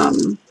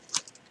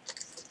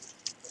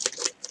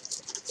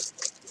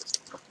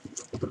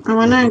I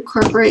want to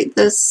incorporate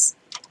this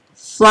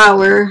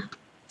flower,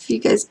 if you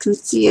guys can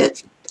see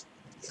it.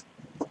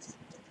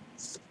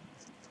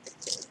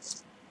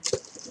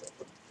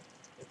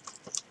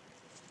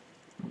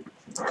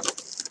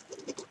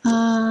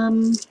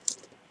 Let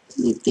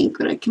me think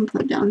what I can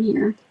put down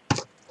here.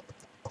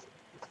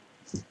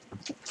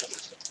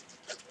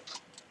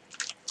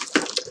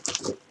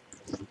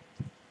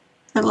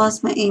 I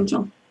lost my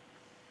angel.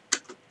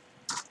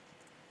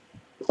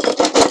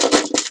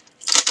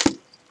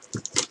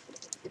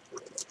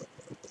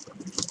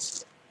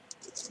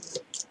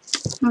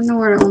 I don't know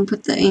where I want to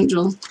put the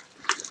angel.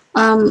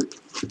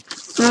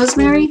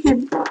 Rosemary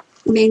had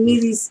made me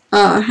these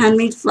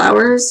handmade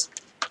flowers,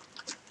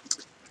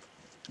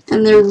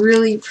 and they're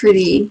really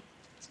pretty.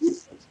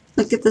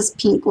 Look at this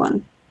pink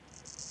one.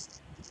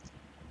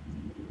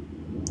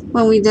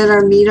 When we did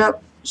our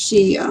meetup,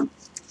 she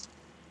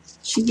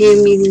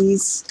gave me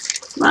these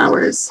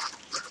flowers.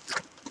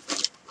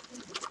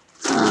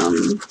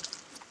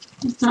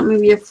 I thought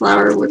maybe a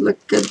flower would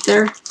look good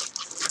there.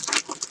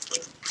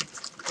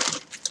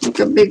 Like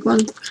a big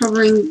one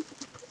covering.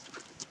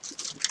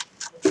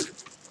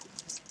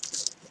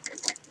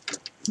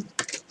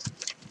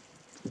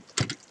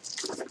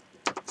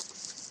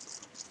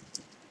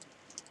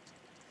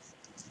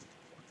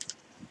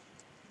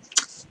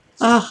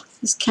 Oh,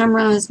 this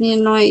camera has me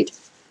annoyed.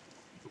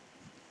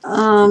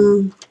 Let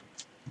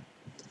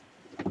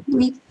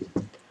me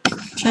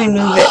try and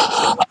move it.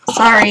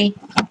 Sorry.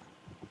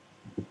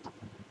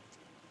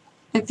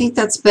 I think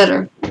that's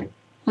better.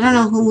 I don't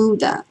know who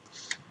moved that.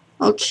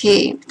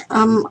 Okay,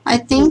 I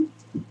think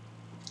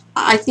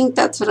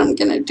that's what I'm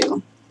gonna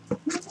do.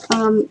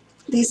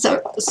 These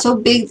are so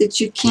big that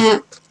you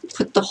can't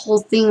put the whole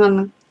thing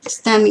on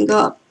standing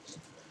up,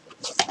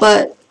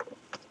 but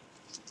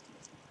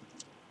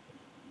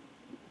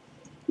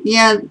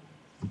yeah,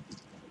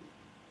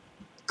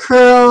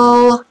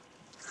 curl,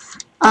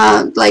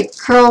 like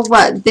curl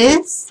what,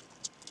 this,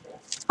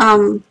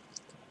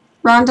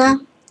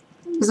 Rhonda?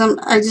 Because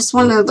I just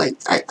want to, like,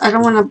 I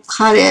don't want to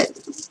cut it.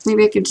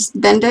 Maybe I could just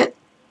bend it.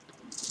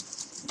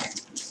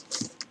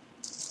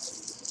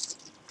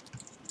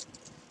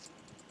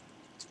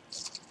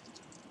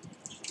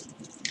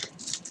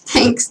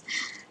 Thanks.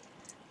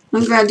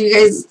 I'm glad you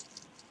guys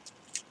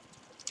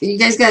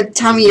got to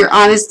tell me your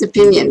honest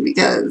opinion,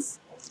 because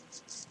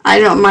I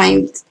don't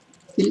mind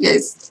you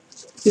guys,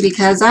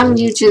 because I'm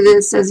new to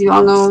this, as you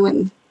all know,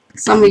 and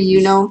some of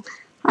you know.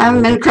 I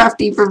haven't been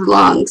crafty for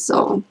long,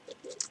 so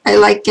I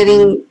like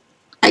getting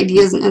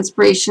ideas and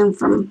inspiration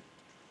from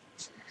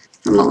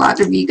a lot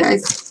of you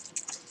guys.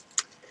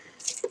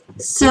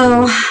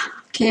 So,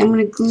 okay, I'm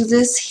going to glue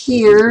this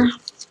here.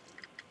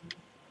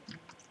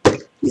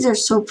 These are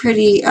so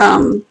pretty.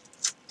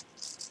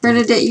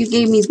 Bernadette, you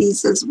gave me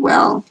these as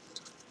well.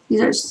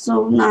 These are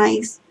so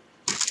nice.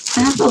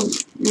 I have a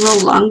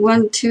real long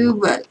one too,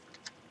 but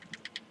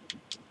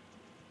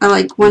I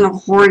like want to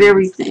hoard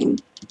everything.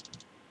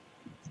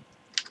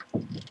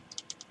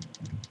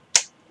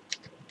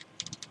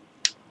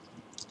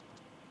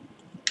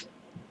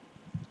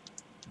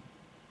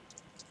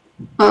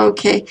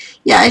 Okay,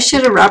 yeah, I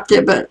should have wrapped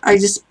it, but I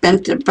just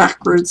bent it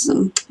backwards.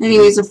 And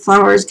anyways, the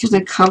flower is going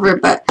to cover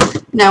it, but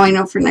now I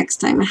know for next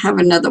time I have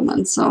another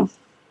one, so.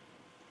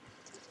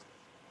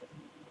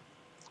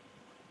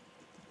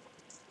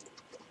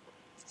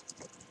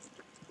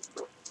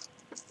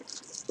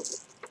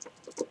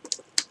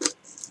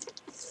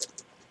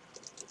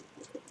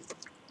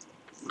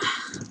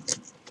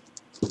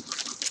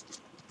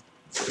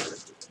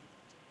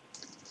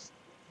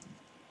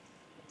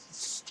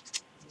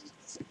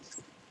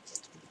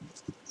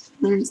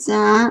 There's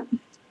that.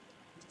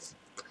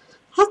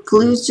 That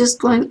glue is just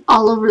going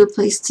all over the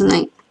place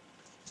tonight.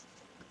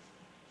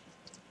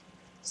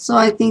 So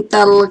I think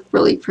that'll look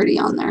really pretty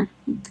on there.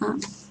 Like for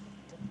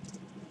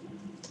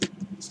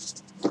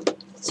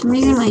some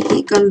reason my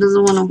heat gun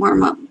doesn't want to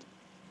warm up.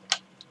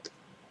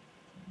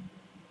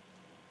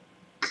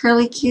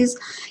 Curly cues.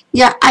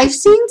 Yeah, I've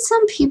seen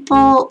some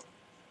people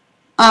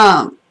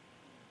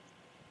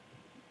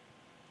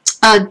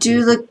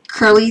do the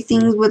curly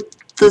things with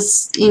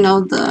this, you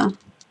know, the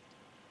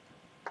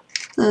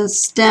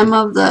stem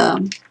of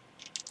the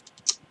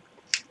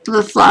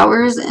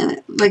flowers,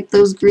 and like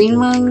those green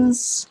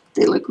ones,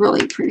 they look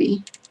really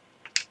pretty.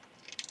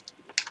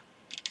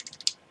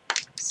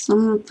 So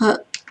I'm going to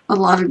put a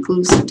lot of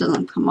glue so it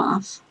doesn't come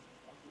off.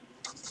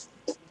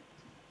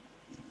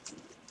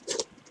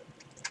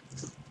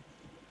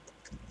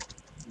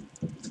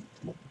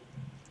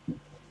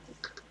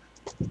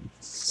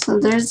 So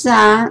there's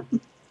that.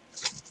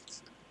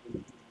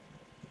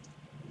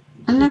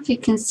 I don't know if you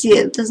can see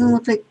it. It doesn't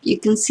look like you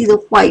can see the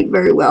white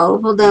very well.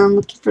 Hold on, I'm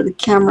looking for the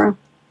camera.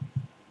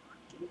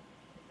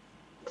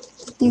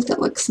 I think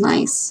that looks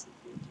nice.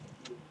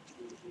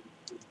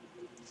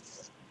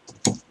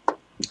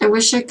 I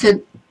wish I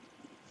could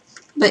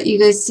let you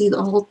guys see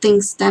the whole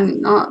thing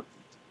standing up.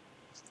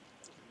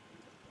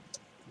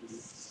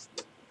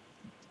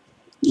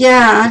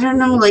 Yeah, I don't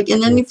know, like,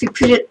 and then if you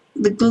put it,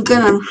 the glue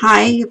gun on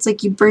high, it's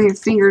like you burn your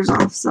fingers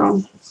off,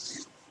 so.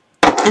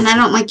 And I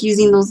don't like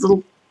using those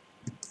little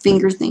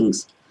finger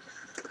things.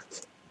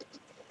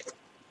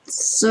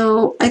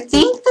 So I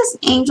think this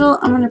angel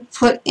I'm going to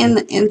put in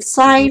the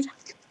inside,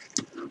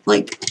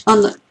 like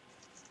on the,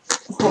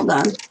 hold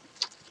on,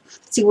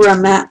 see where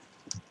I'm at,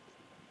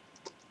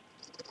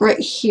 right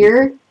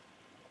here.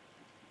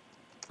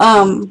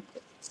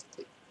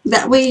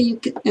 That way you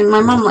can, and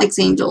my mom likes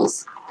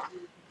angels,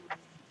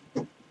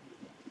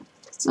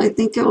 so I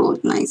think it will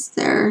look nice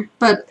there.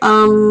 But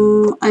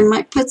I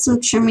might put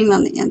some trimming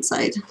on the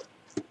inside.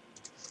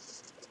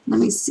 Let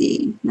me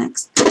see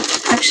next.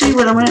 Actually,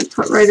 what I'm going to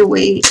put right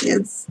away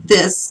is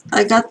this.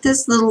 I got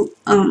this little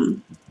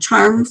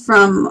charm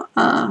from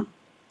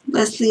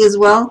Leslie as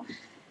well,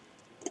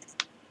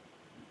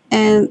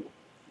 and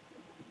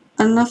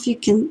I don't know if you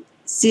can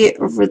see it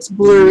or if it's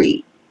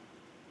blurry.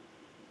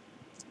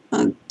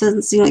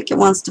 Doesn't seem like it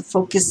wants to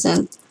focus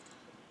in,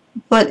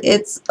 but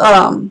it's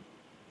it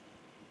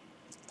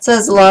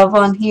says love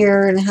on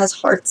here and it has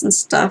hearts and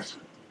stuff.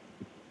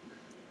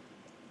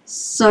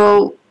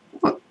 So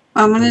what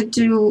I'm going to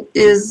do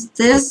is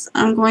this.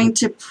 I'm going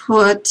to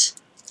put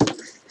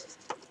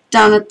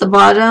down at the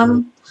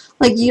bottom.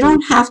 Like, you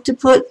don't have to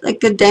put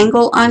like a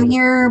dangle on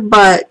here,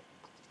 but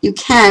you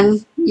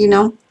can, you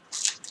know.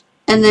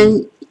 And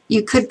then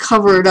you could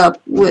cover it up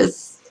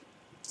with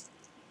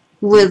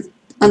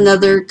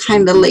another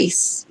kind of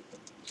lace.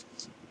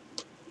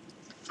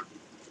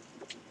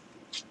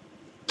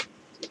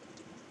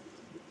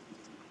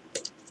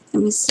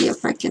 Let me see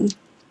if I can.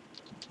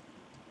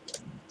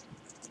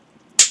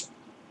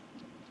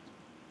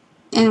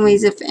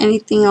 anyways, if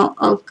anything,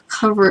 I'll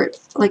cover it,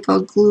 like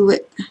I'll glue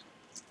it.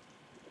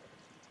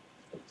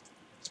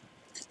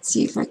 Let's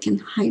see if I can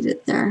hide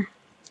it there.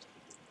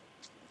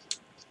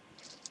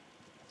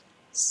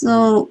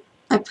 So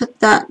I put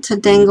that to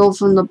dangle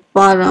from the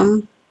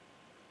bottom.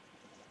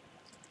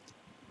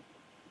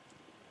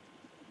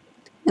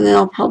 And then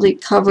I'll probably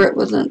cover it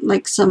with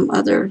like some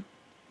other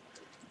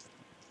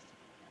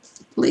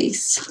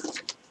lace.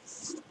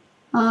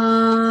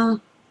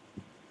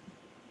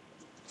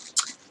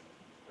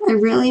 I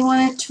really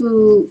wanted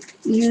to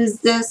use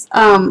this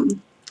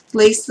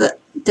lace that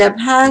Deb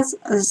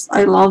has.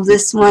 I love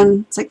this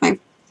one. It's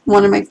like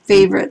one of my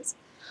favorites.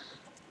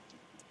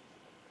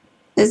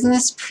 Isn't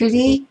this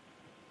pretty?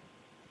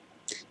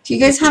 If you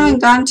guys haven't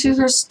gone to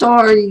her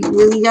store, you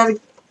really gotta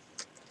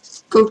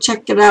go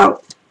check it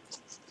out.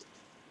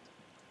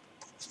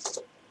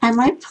 I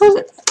might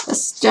put a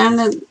strand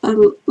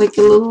of like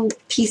a little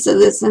piece of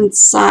this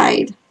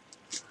inside.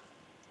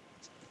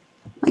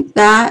 Like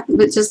that,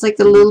 but just like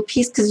a little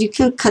piece, because you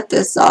can cut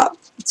this up.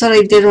 That's what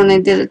I did when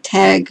I did a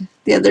tag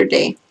the other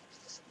day.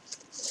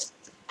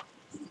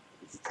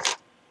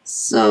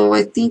 So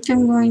I think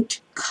I'm going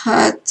to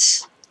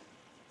cut.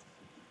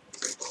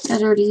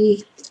 I'd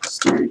already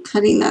started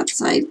cutting that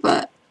side,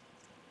 but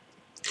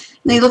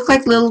they look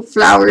like little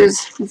flowers,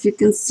 if you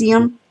can see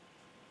them.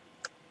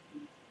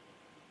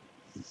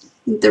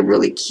 They're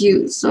really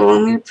cute. So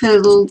I'm going to put a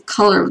little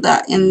color of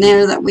that in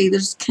there. That way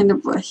there's kind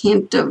of a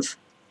hint of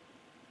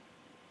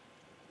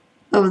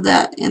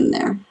that in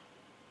there.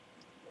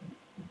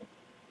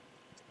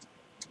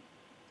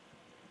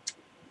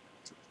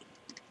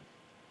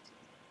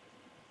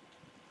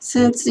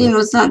 Since, you know,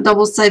 it's not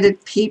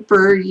double-sided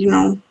paper, you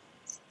know,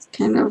 it's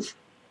kind of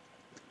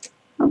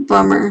a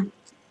bummer.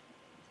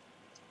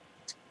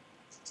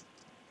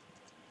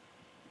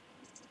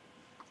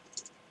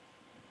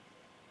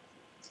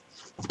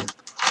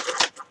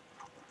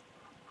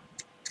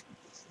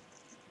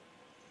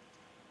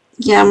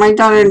 Yeah, my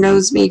daughter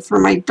knows me for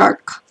my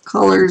dark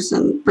colors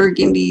and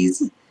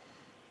burgundies.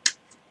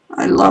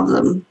 I love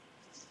them.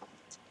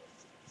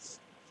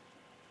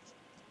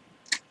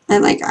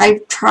 And like,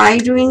 I've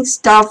tried doing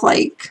stuff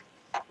like,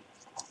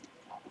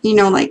 you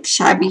know, like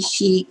shabby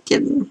chic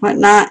and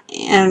whatnot,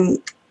 and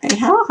I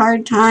have a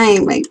hard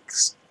time. Like,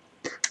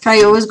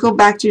 I always go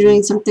back to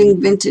doing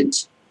something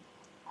vintage.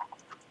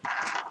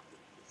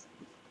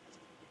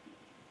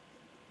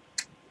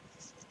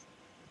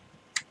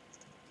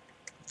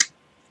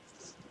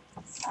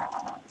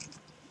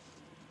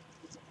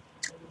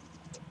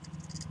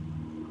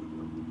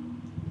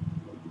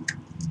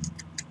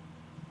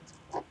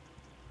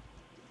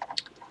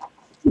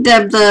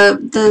 Deb,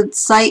 the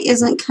site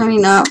isn't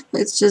coming up.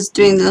 It's just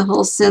doing the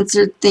whole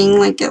censored thing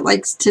like it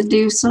likes to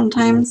do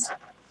sometimes.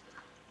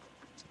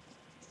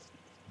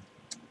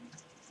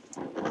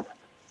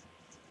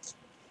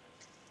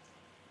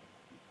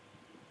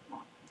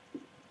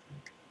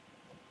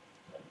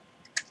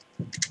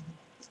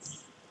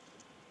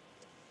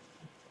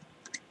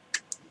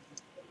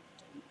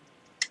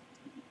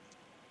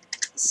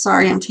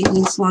 Sorry I'm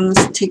taking so long.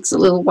 This takes a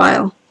little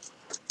while.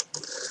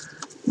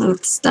 I'm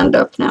stand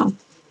up now.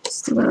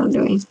 See what I'm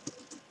doing.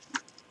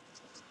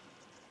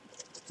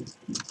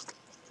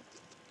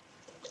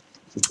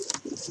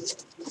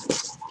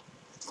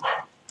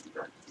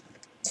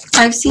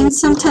 I've seen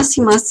some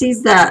Tussie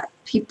Mussies that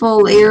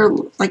people layer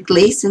like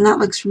lace, and that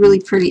looks really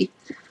pretty.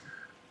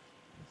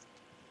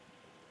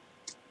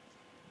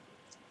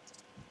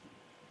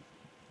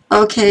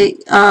 Okay,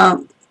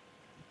 now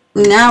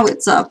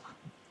it's up.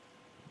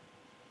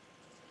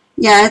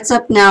 Yeah, it's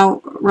up now,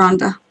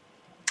 Rhonda.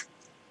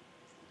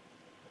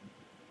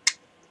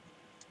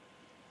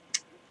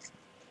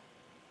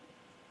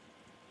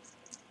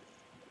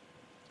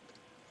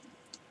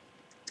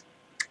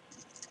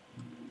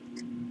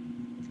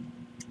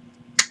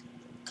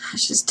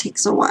 Gosh, this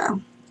takes a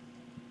while.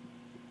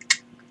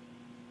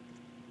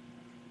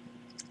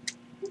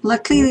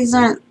 Luckily, these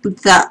aren't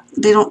that,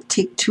 they don't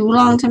take too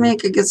long to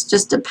make. I guess it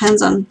just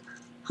depends on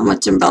how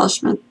much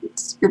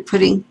embellishments you're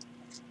putting.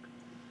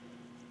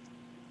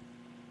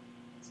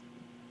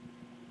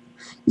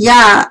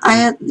 Yeah,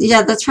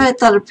 yeah, that's right. I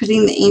thought of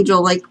putting the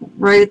angel like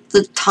right at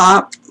the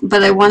top,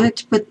 but I wanted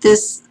to put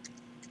this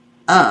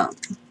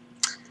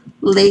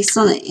lace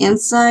on the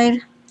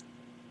inside.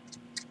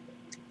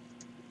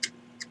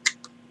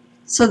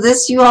 So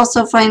this you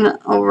also find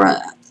over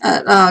at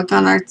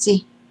Gone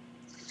Artsy,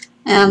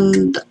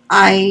 and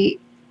the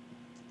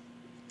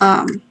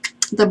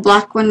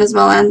black one as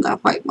well and the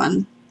white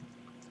one.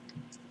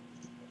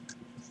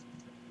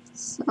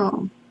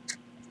 So.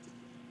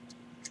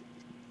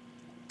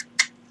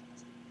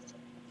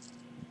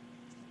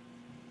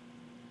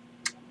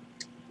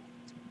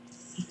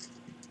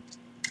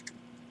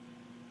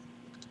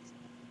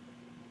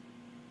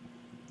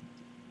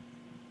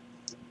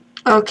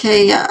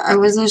 Okay, yeah, I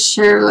wasn't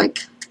sure, like,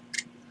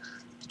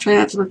 try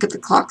not to look at the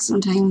clock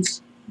sometimes.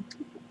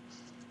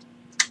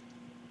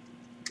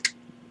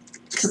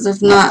 Because if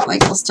not,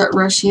 like, I'll start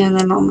rushing and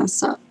then I'll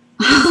mess up.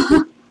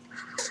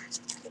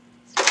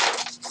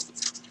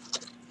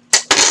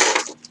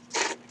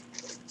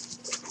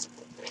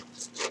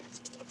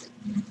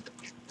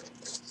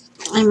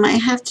 I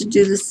might have to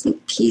do this in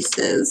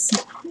pieces,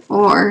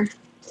 or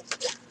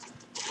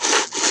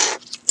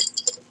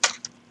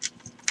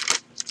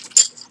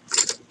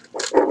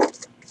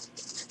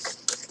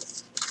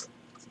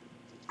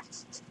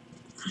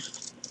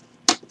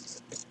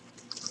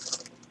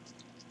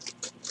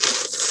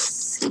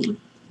see.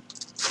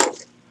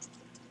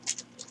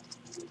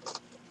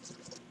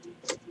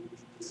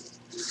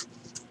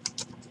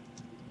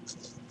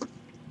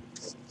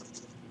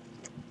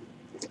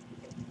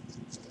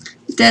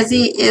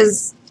 Desi,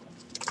 is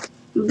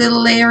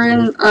little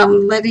Aaron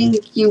letting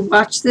you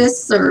watch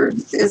this, or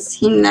is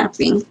he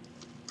napping?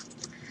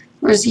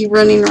 Or is he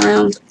running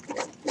around?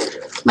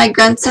 My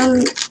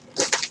grandson,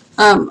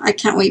 I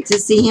can't wait to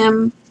see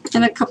him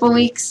in a couple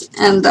weeks,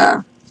 and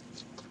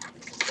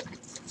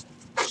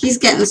he's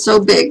getting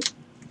so big.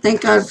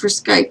 Thank God for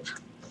Skype.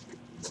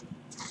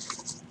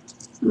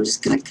 I'm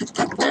just going to cut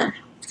that there.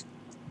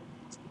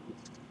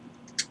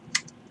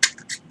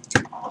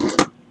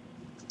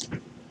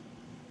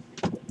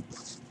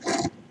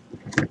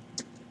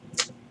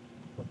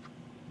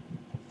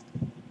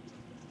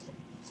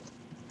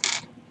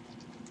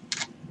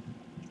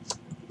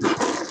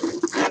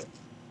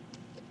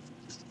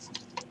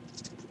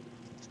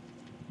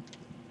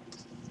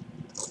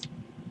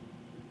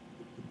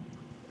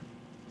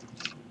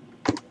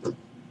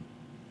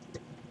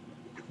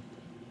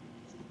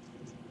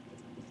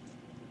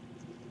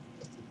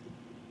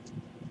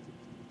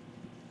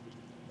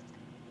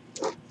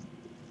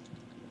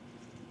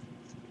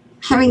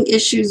 Having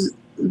issues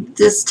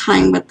this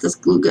time with this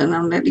glue gun.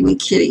 I'm not even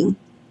kidding.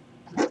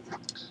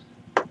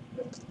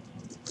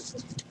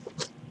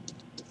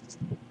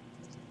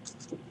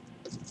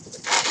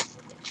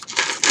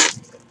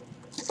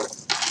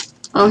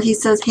 Oh, he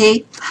says,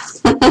 hey.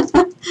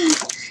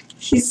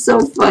 He's so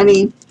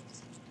funny.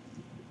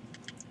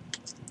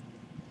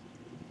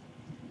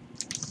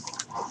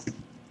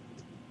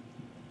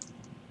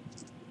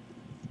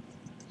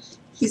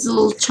 He's a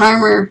little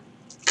charmer.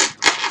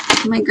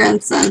 My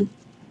grandson.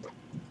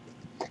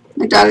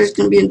 My daughter's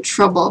going to be in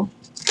trouble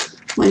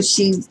when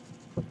she's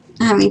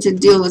having to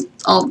deal with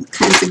all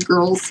kinds of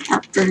girls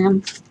after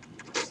him.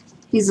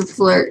 He's a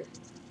flirt.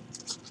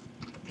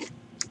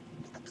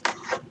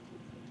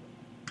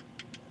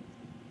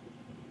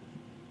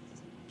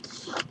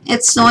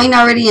 It's snowing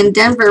already in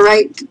Denver,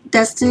 right,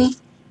 Destiny?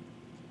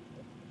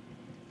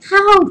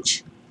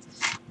 Ouch!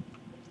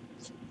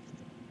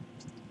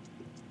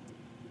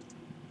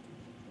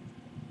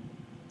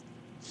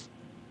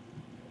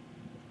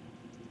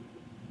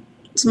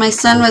 So my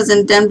son was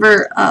in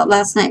Denver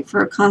last night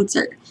for a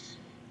concert.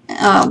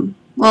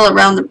 Well,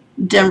 around the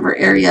Denver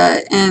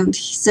area, and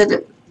he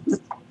said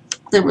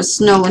there was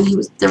snow, and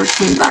they were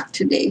coming back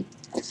today.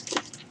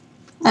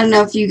 I don't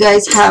know if you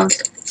guys have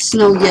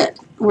snow yet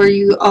where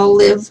you all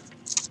live.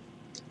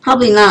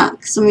 Probably not,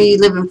 because some of you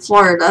live in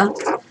Florida,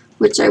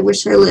 which I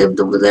wish I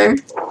lived over there.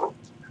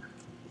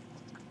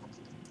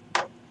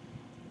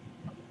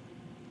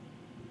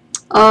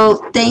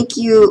 Oh, thank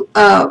you,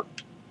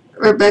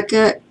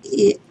 Rebecca.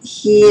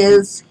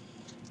 He's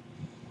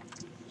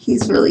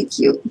really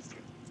cute.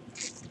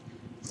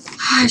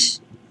 Gosh.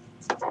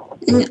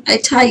 And I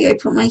tell you, I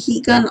put my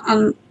heat gun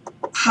on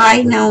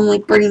high, now I'm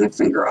like burning my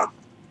finger off.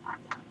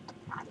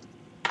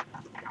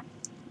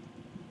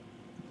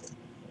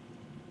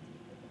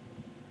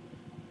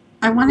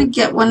 I want to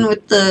get one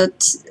with a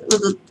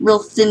real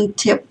thin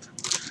tip.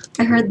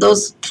 I heard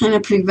those kind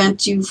of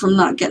prevent you from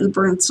not getting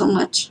burned so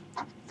much.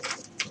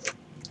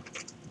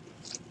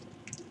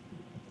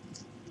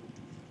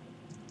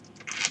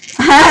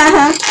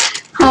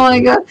 Oh my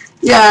god.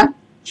 Yeah,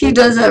 he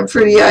does have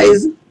pretty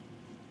eyes.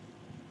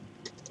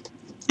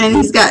 And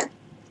he's got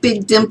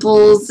big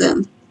dimples,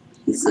 and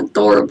he's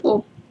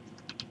adorable.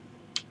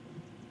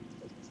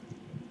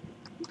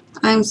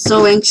 I'm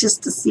so anxious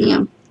to see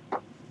him.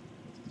 I'm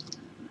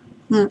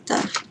going to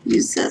have to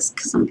use this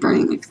because I'm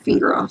burning my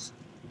finger off.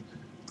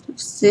 I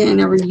say I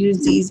never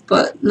use these,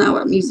 but now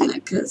I'm using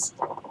it because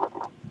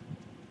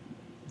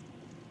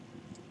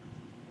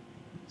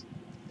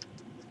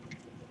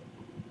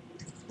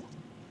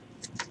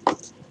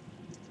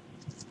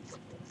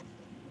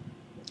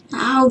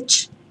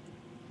ouch.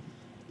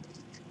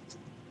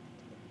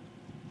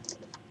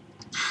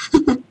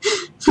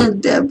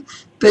 Deb,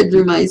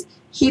 bedroom eyes.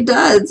 He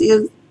does.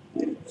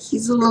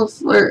 He's a little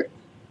flirt.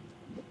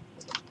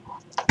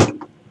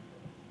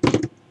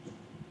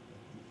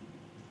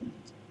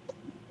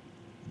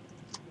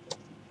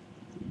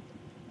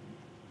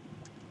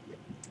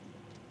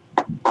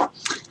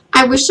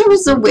 I wish there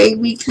was a way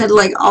we could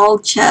like all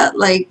chat,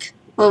 like,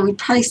 well, we'd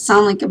probably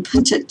sound like a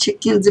bunch of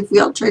chickens if we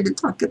all tried to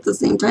talk at the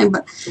same time,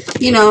 but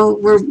you know,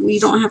 we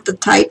don't have to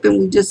type and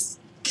we just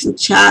can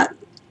chat,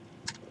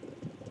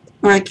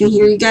 or I can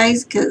hear you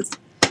guys, because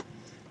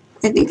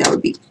I think that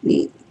would be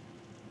neat.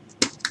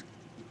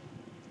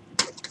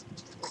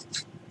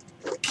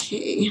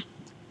 Okay.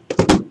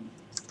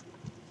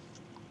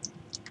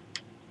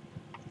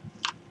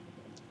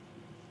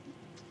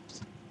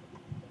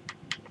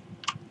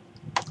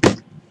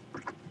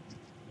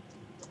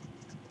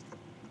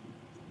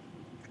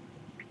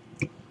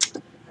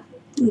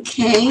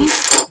 Okay,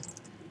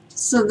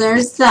 so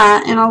there's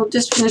that, and I'll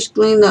just finish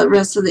gluing the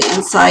rest of the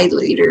inside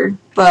later,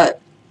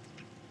 but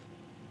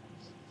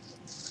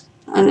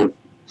I don't know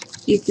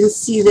if you can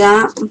see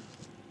that.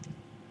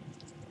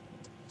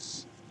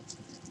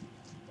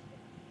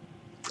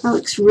 That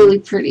looks really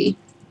pretty.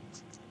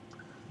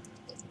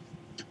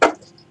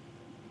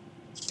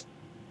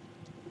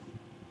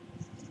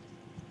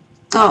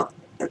 Oh,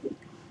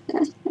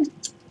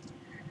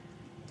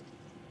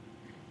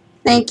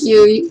 thank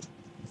you.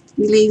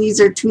 You ladies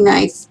are too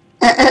nice.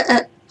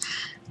 You're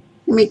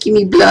making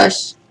me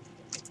blush.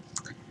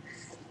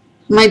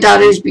 My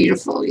daughter's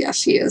beautiful. Yeah,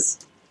 she is.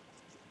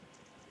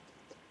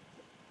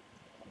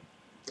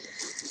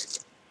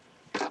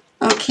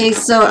 Okay,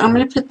 so I'm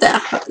going to put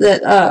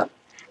that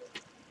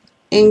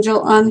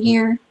angel on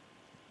here.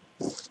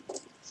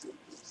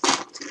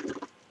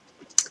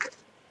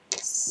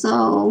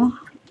 So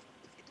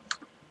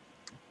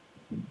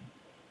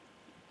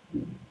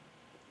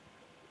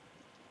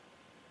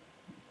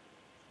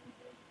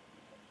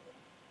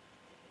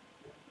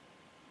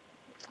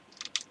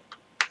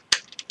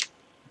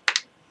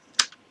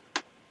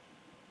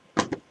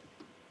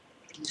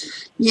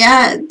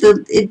yeah,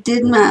 it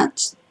did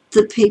match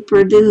the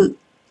paper, didn't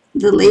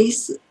the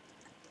lace?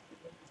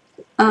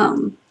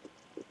 I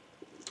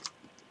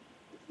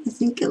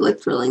think it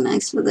looked really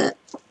nice with it.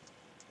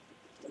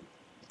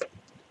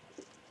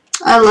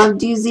 I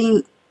loved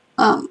using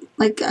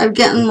like I've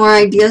gotten more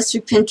ideas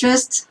through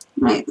Pinterest.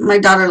 My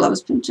daughter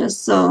loves Pinterest,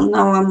 so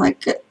now I'm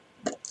like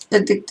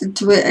addicted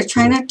to it. I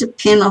try not to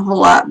pin a whole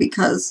lot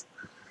because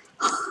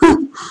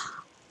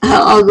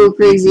I'll go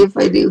crazy if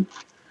I do.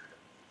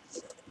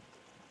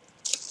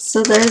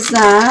 So there's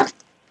that.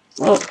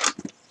 Well,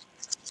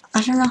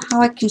 I don't know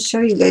how I can show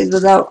you guys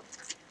without.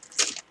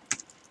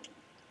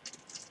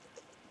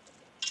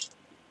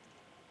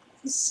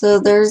 So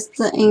there's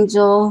the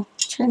angel. I'm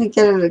trying to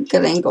get it at a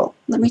good angle.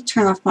 Let me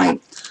turn off my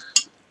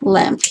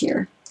lamp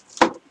here.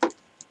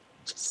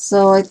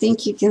 So I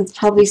think you can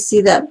probably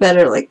see that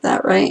better like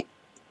that, right?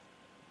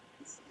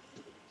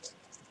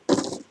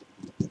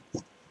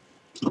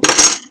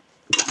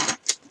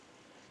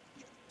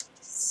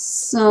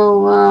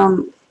 So,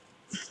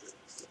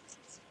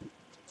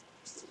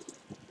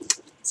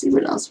 let's see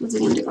what else was I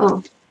going to do.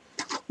 Oh,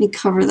 let me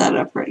cover that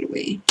up right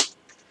away.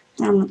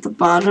 Down at the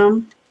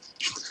bottom,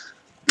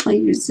 I'll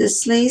use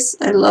this lace.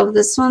 I love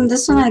this one.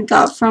 This one I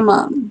got from,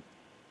 I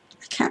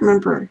can't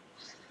remember.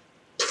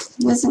 It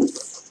wasn't,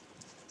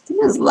 I think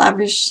it was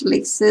Lavish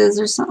Laces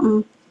or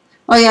something.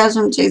 Oh yeah, it was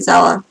from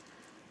Jeanne.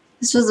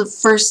 This was the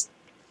first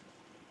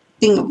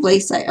thing of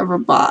lace I ever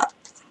bought.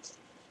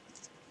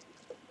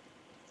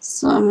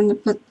 So I'm going to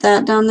put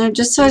that down there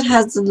just so it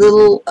has the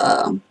little,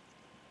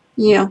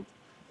 you know,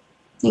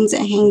 things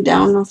that hang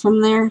down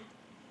from there.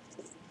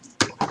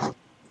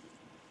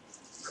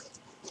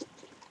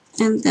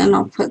 And then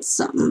I'll put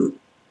some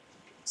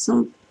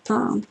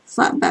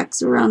flat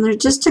backs around there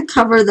just to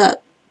cover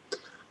that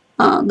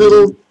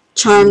little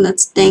charm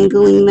that's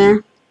dangling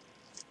there.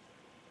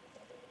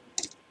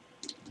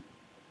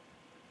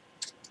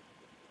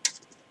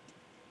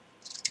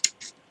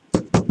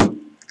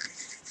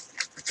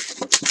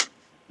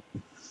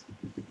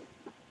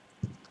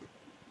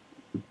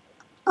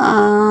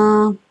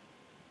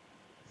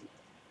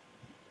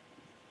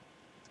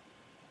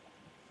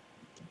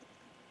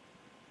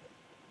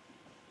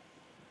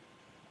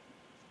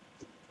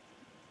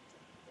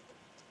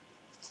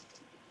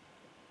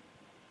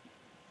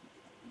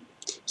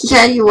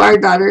 Yeah, you are,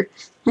 daughter.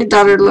 My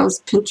daughter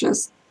loves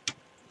Pinterest.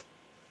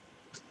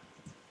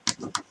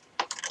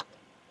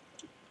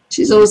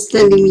 She's always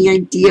sending me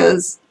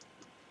ideas.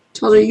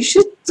 Told her you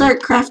should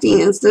start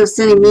crafting instead of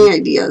sending me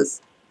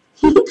ideas.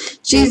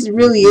 She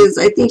really is.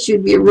 I think she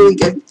would be a really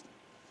good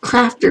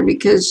crafter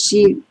because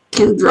she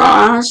can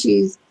draw.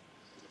 She's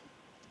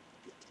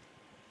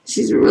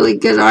a really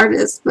good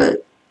artist,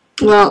 but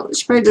well,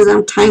 she probably doesn't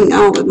have time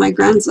now with my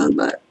grandson,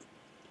 but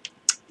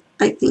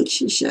I think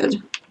she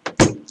should.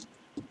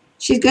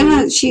 She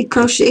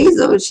crochets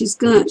though.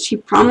 She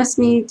promised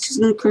me she's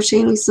gonna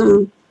crochet me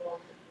some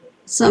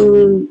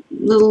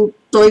little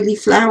doily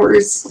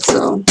flowers.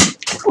 So,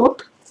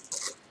 whoop.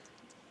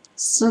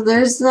 So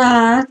there's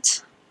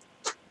that.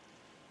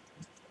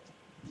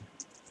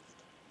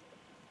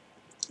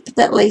 Put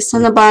that lace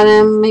on the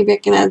bottom. Maybe I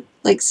can add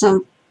like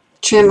some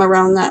trim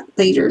around that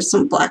later,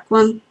 some black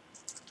one.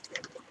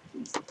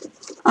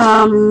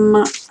 I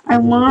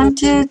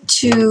wanted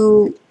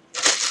to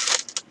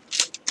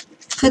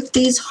put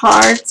these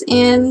hearts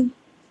in.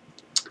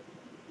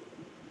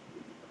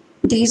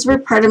 These were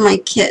part of my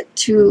kit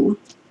too.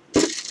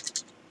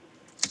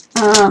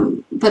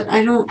 But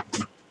I don't,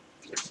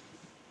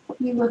 let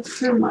me look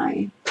through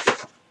I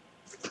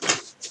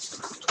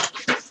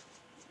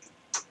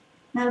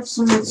have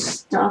so much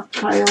stuff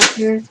piled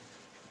here.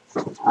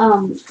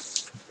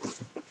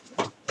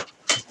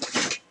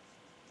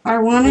 I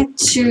wanted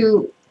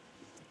to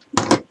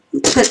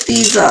put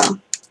these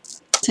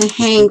to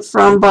hang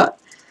from, but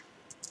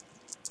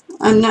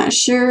I'm not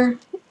sure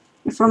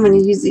if I'm going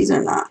to use these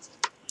or not.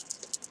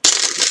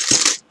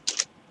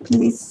 Let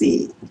me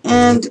see.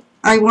 And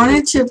I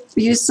wanted to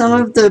use some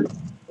of the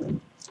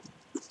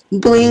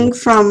bling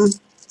from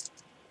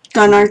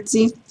Gun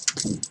Artsy.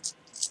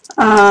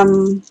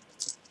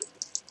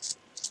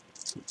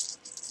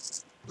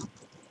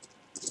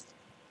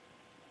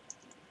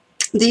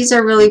 These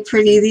are really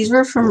pretty. These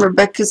were from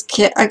Rebecca's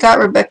kit. I got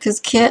Rebecca's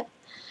kit.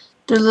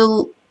 They're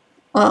little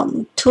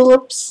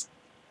tulips.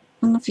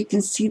 I don't know if you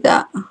can see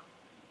that.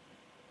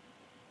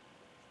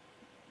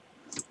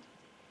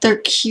 They're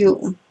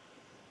cute.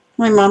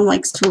 My mom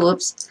likes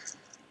tulips.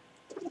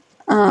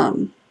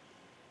 And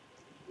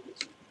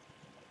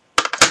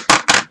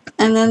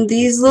then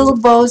these little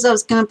bows I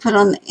was going to put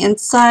on the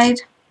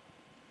inside,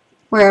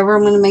 wherever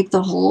I'm going to make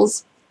the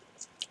holes.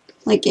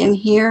 Like in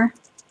here.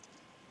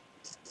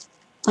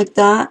 Like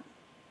that.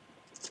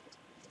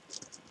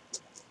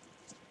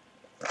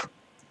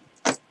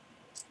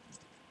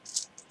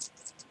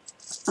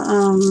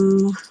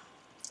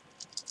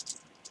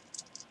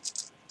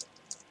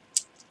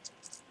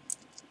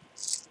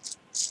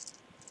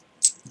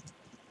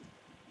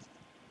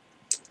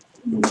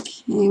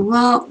 Okay,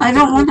 well, I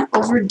don't want to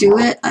overdo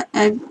it.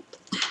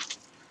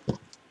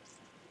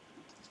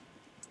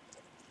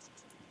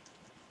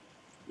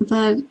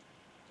 But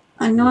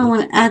I know I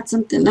want to add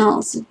something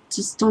else. I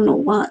just don't know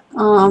what.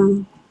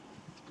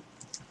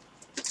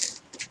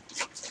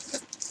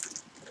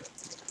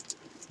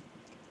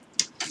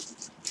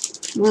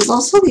 There's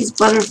also these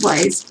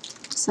butterflies.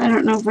 So I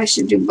don't know if I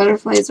should do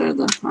butterflies or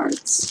the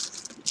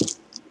hearts.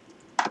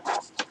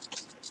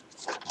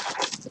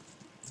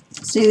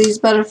 See, these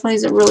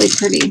butterflies are really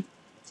pretty.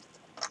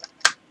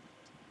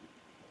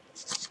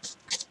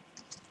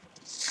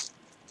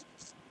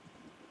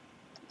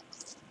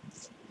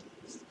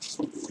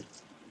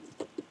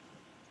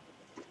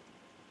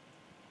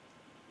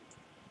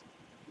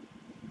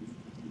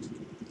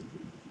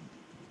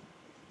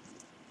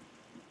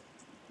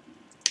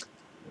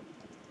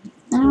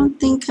 I don't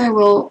think I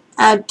will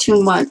add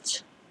too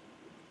much.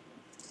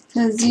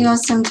 Because, you know,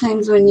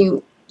 sometimes when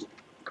you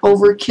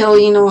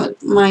overkill, you know,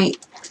 it might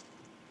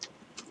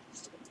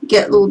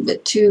get a little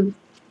bit too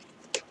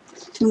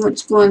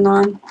much going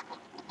on.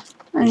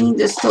 I need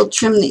to still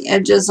trim the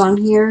edges on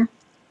here.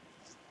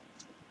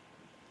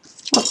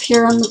 Up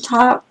here on the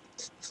top.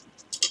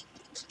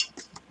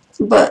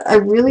 But I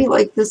really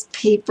like this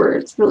paper.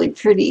 It's really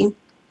pretty.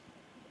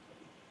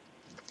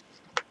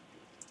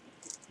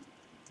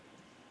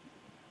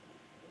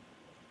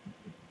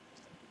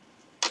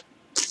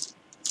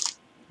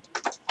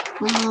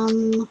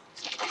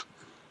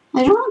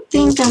 I don't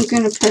think I'm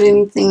going to put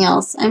anything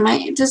else. I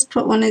might just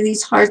put one of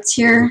these hearts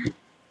here.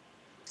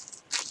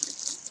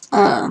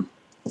 And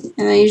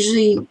I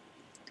usually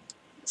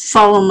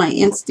follow my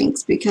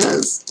instincts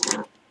because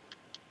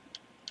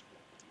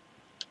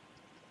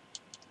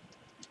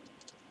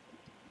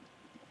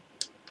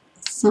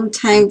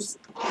sometimes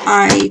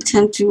I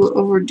tend to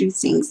overdo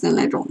things and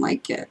I don't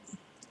like it.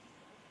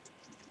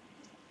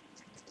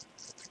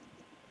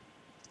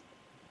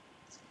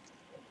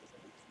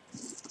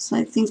 So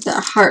I think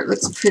that heart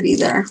looks pretty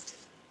there.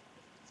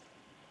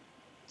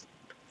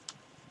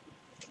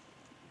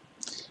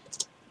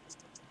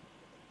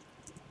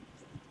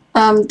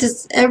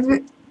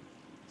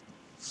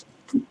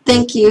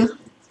 Thank you.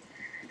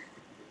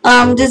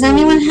 Does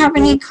anyone have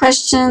any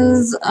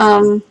questions?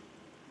 I'm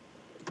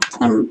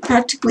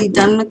practically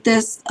done with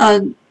this.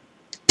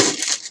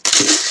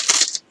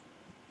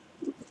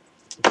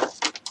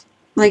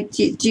 Like,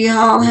 do you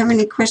all have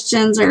any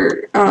questions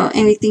or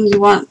anything you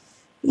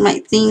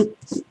might think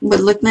would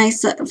look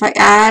nice if I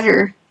add,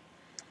 or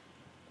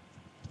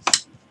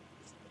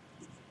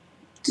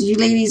you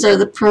ladies are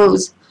the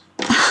pros.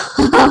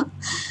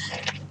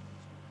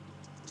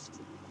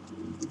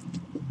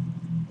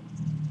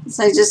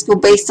 So I just go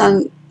based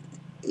on,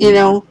 you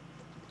know,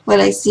 what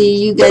I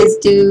see you guys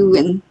do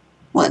and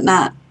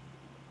whatnot.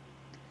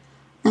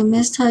 I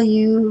missed how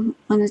you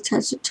want to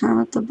touch a charm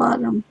at the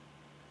bottom.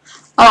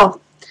 Oh,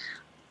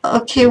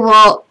 okay,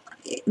 well,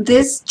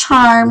 this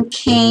charm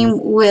came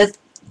with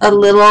a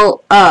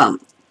little, I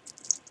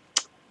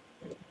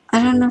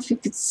don't know if you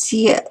could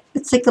see it.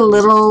 It's like a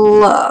little,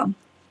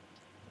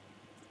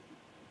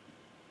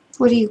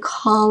 what do you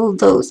call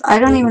those? I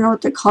don't even know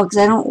what they're called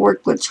because I don't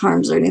work with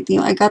charms or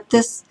anything. I got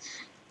this,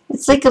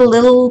 it's like a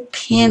little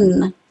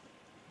pin.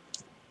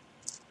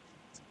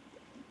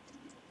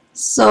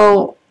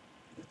 So,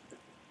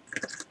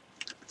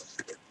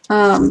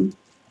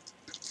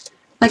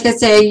 like I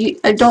say,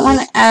 I don't want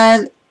to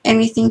add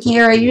anything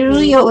here. I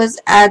usually always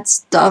add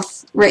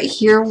stuff right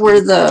here where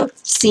the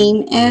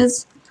seam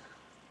is.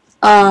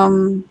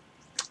 And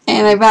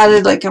I've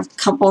added like a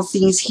couple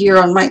things here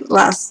on my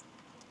last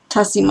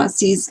Tussie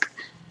Mussies.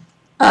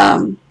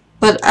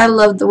 But I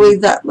love the way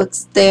that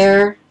looks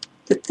there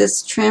with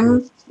this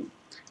trim.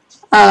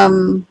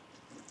 And,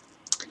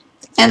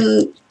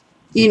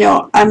 you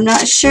know, I'm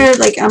not sure,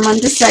 like I'm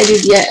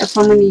undecided yet if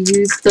I'm going to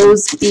use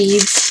those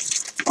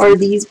beads or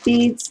these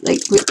beads, like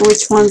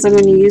which ones I'm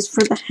going to use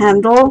for the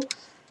handle.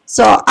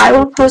 So I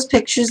will post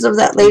pictures of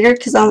that later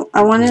because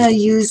I want to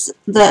use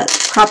the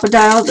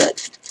crocodile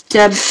that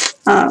Deb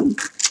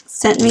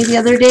sent me the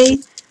other day,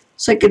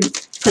 so I could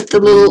put the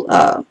little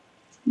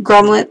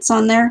grommets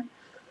on there.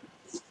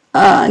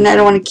 And I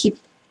don't want to keep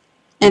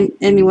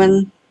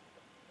anyone.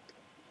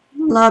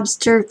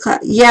 Lobster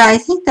class. Yeah, I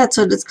think that's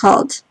what it's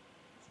called.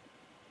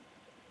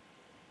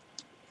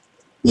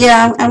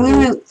 Yeah, I'm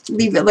gonna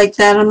leave it like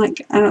that.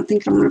 I don't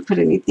think I'm gonna put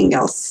anything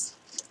else.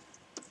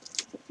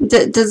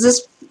 Does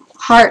this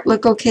heart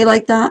look okay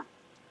like that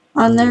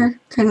on there?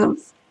 Kind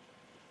of.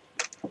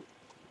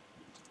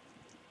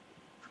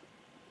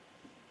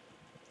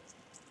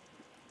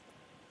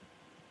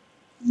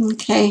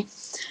 Okay.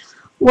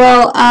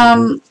 Well,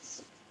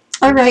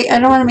 all right. I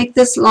don't want to make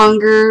this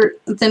longer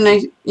than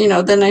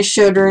I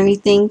should or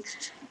anything.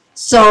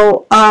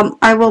 So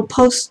I will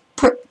put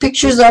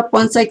pictures up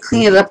once I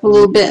clean it up a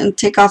little bit and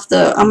take off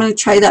the. I'm gonna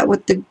try that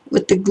with the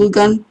glue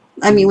gun.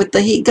 I mean with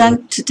the heat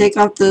gun to take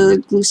off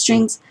the glue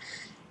strings.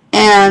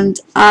 And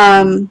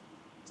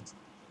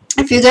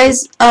if you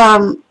guys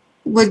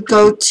would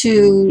go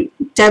to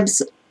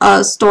Deb's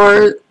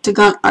store to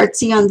go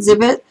Artsy on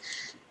Zibbit,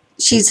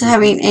 she's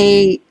having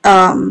a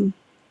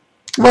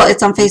well,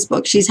 it's on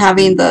Facebook. She's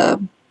having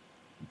the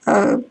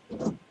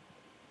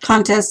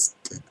contest.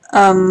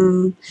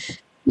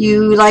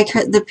 You like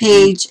the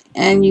page,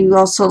 and you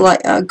also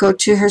go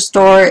to her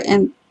store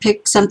and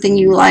pick something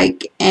you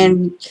like,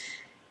 and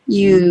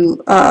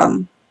you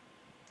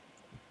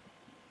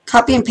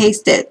copy and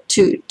paste it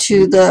to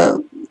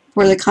the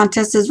where the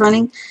contest is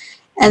running,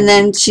 and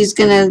then she's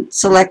gonna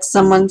select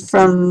someone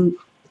from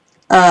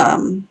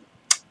the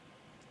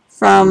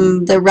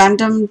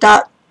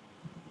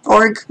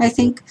random.org, I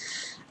think,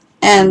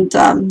 and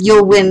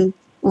you'll win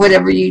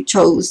whatever you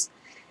chose.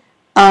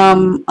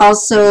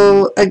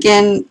 Also,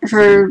 again,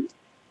 her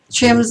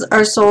trims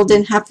are sold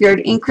in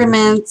half-yard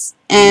increments,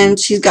 and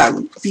she's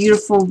got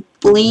beautiful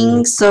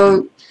bling,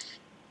 so,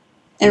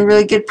 and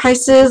really good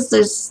prices.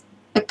 There's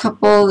a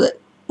couple that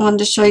I wanted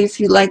to show you if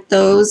you like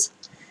those.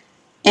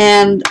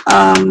 And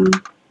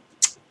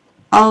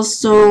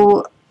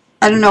also,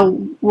 I don't know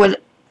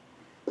what,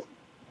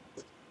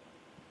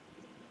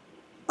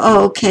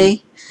 oh,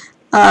 okay.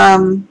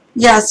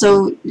 Yeah,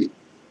 so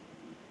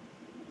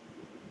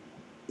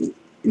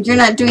you're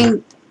not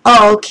doing,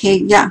 oh, okay,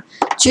 yeah.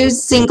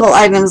 Choose single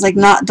items, like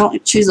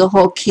don't choose a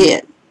whole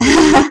kit.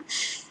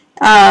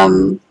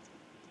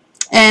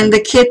 And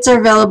the kits are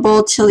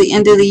available till the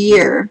end of the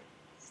year.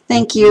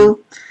 Thank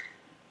you.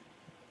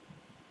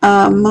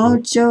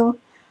 Mojo.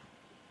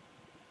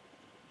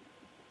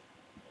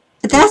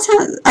 That's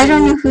how, I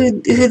don't know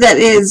who that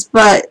is,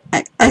 but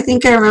I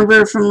think I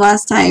remember from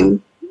last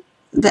time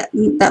that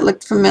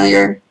looked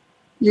familiar,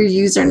 your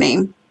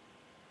username.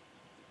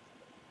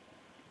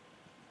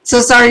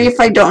 So sorry if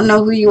I don't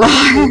know who you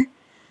are.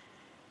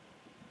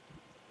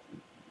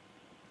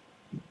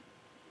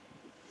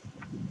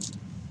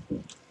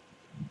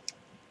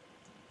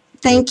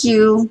 Thank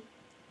you.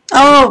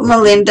 Oh,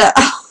 Melinda.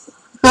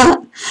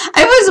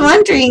 I was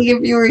wondering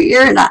if you were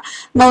here or not.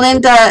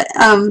 Melinda,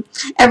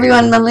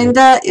 everyone,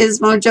 Melinda is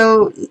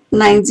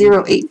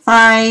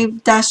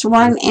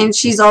Mojo9085-1, and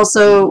she's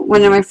also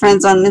one of my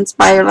friends on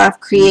Inspire, Laugh,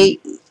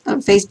 Create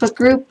Facebook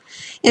group.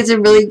 It's a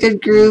really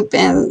good group,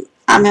 and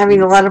I'm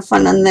having a lot of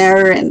fun on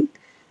there. And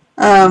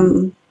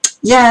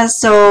yeah,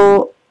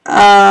 so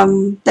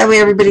that way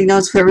everybody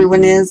knows who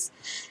everyone is.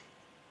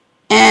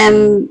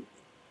 And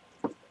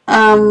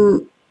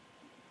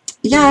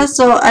yeah,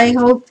 so I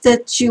hope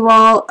that you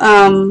all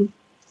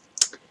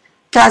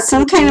got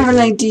some kind of an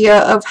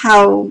idea of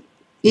how,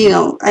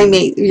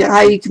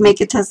 how you can make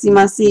a Tussie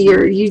Mussie,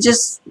 or you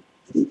just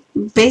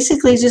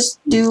basically just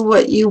do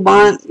what you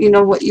want,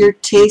 what your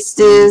taste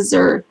is,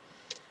 or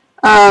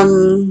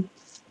and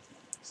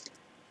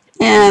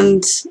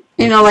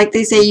like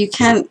they say, you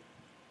can't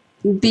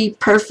be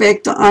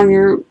perfect on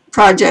your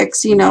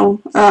projects. You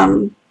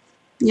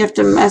have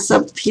to mess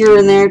up here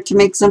and there to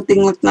make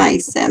something look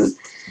nice. And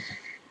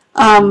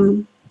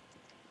oh,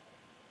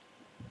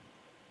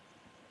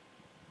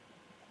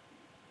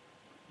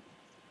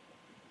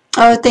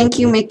 thank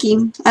you,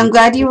 Mickey. I'm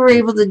glad you were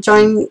able to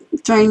join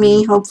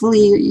me.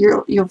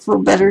 Hopefully you'll feel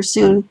better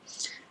soon.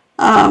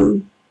 Yeah,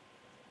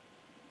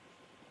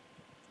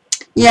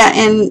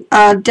 and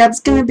Deb's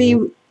gonna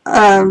be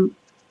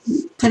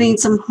putting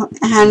some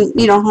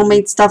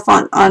homemade stuff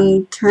on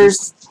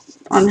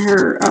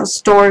her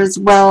store as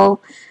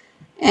well,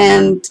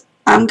 and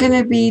I'm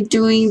gonna be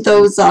doing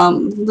those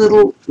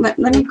little. Let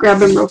me grab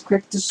them real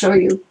quick to show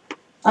you.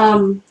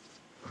 I'm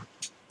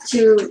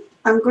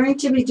going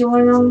to be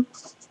doing them,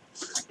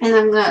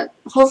 and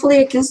hopefully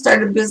I can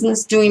start a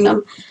business doing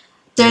them.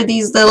 They're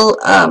these little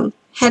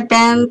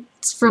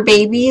headbands for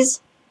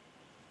babies,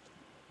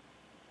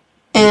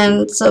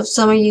 and so if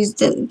some of you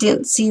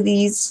didn't see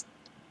these,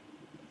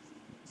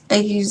 I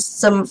used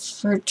some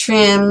for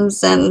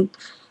trims and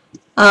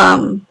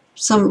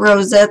some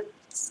rosette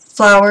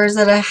flowers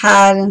that I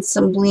had and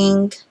some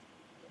bling.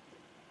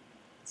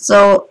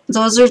 So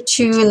those are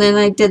two, and then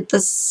I did the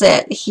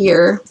set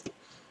here.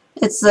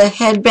 It's the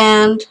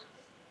headband.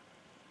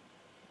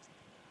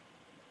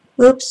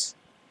 Oops.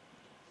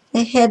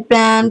 The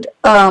headband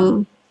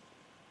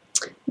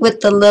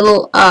with the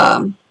little,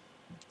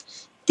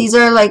 these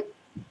are like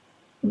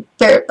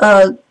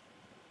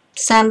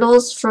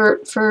sandals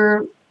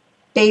for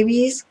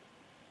babies.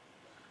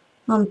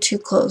 I'm too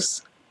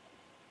close.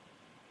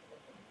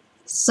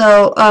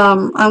 So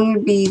I'm going to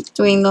be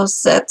doing those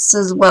sets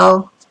as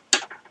well.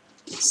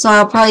 So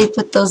I'll probably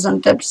put those on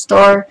Deb's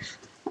store.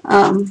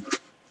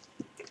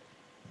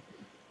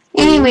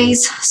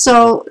 Anyways,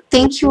 so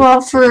thank you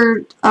all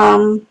for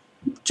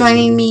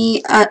joining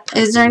me.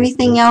 Is there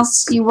anything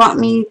else you want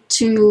me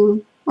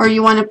to, or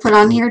you want to put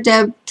on here,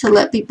 Deb, to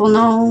let people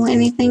know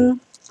anything?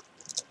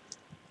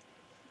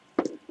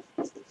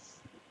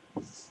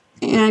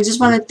 And I just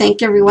want to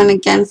thank everyone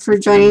again for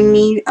joining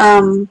me.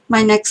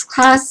 My next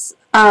class,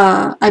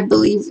 I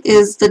believe,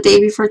 is the day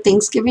before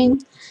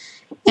Thanksgiving.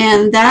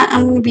 And that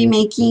I'm going to be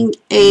making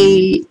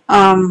a,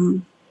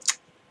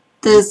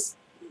 this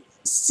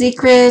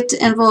secret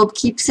envelope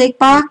keepsake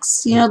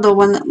box. You know, the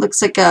one that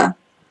looks like a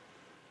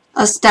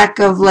stack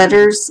of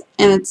letters,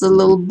 and it's a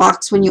little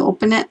box when you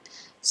open it.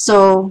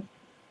 So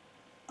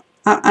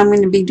I'm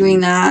going to be doing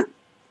that.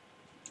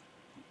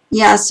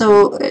 Yeah,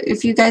 so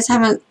if you guys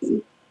haven't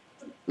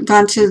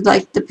gone to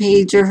like the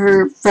page or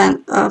her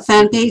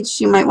fan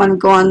page, you might want to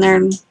go on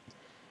there.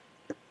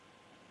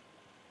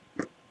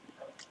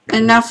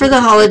 And now for the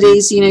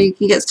holidays, you know, you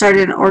can get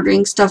started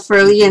ordering stuff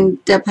early,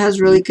 and Deb has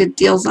really good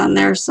deals on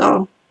there.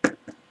 So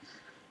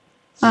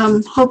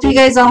hope you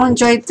guys all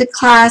enjoyed the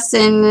class,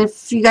 and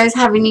if you guys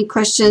have any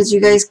questions, you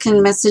guys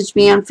can message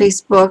me on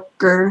Facebook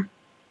or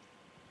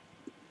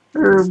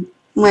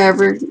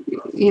wherever,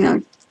 you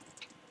know.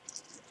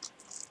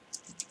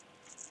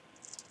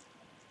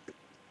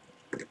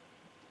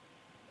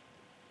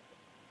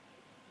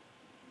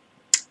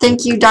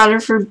 Thank you, daughter,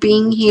 for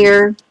being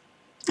here.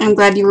 I'm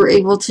glad you were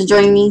able to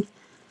join me.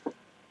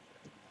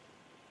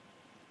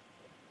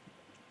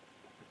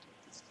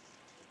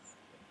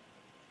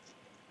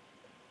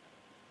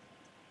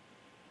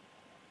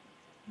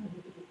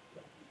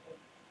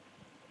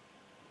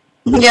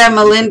 Yeah,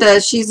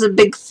 Melinda, she's a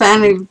big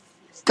fan of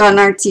Gone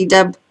Artsy,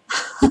 Deb.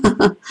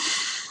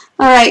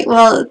 Alright,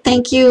 well,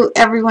 thank you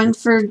everyone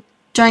for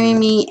joining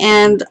me,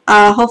 and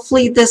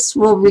hopefully this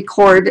will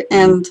record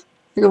and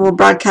it will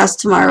broadcast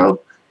tomorrow.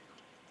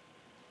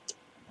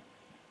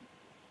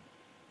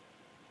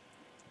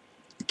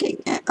 Okay,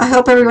 I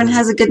hope everyone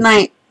has a good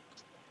night.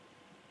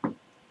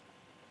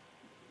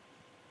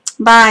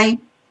 Bye.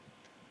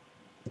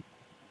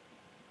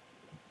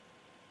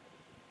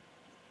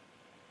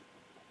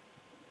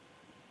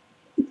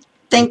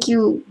 Thank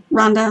you,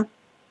 Rhonda.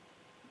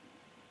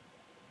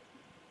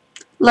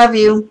 Love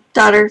you,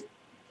 daughter.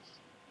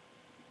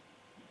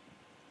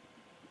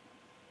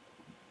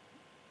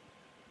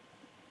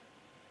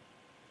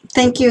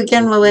 Thank you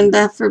again,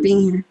 Melinda, for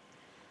being here.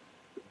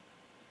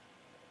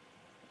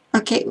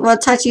 Okay, well,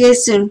 talk to you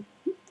guys soon.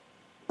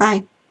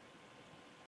 Bye.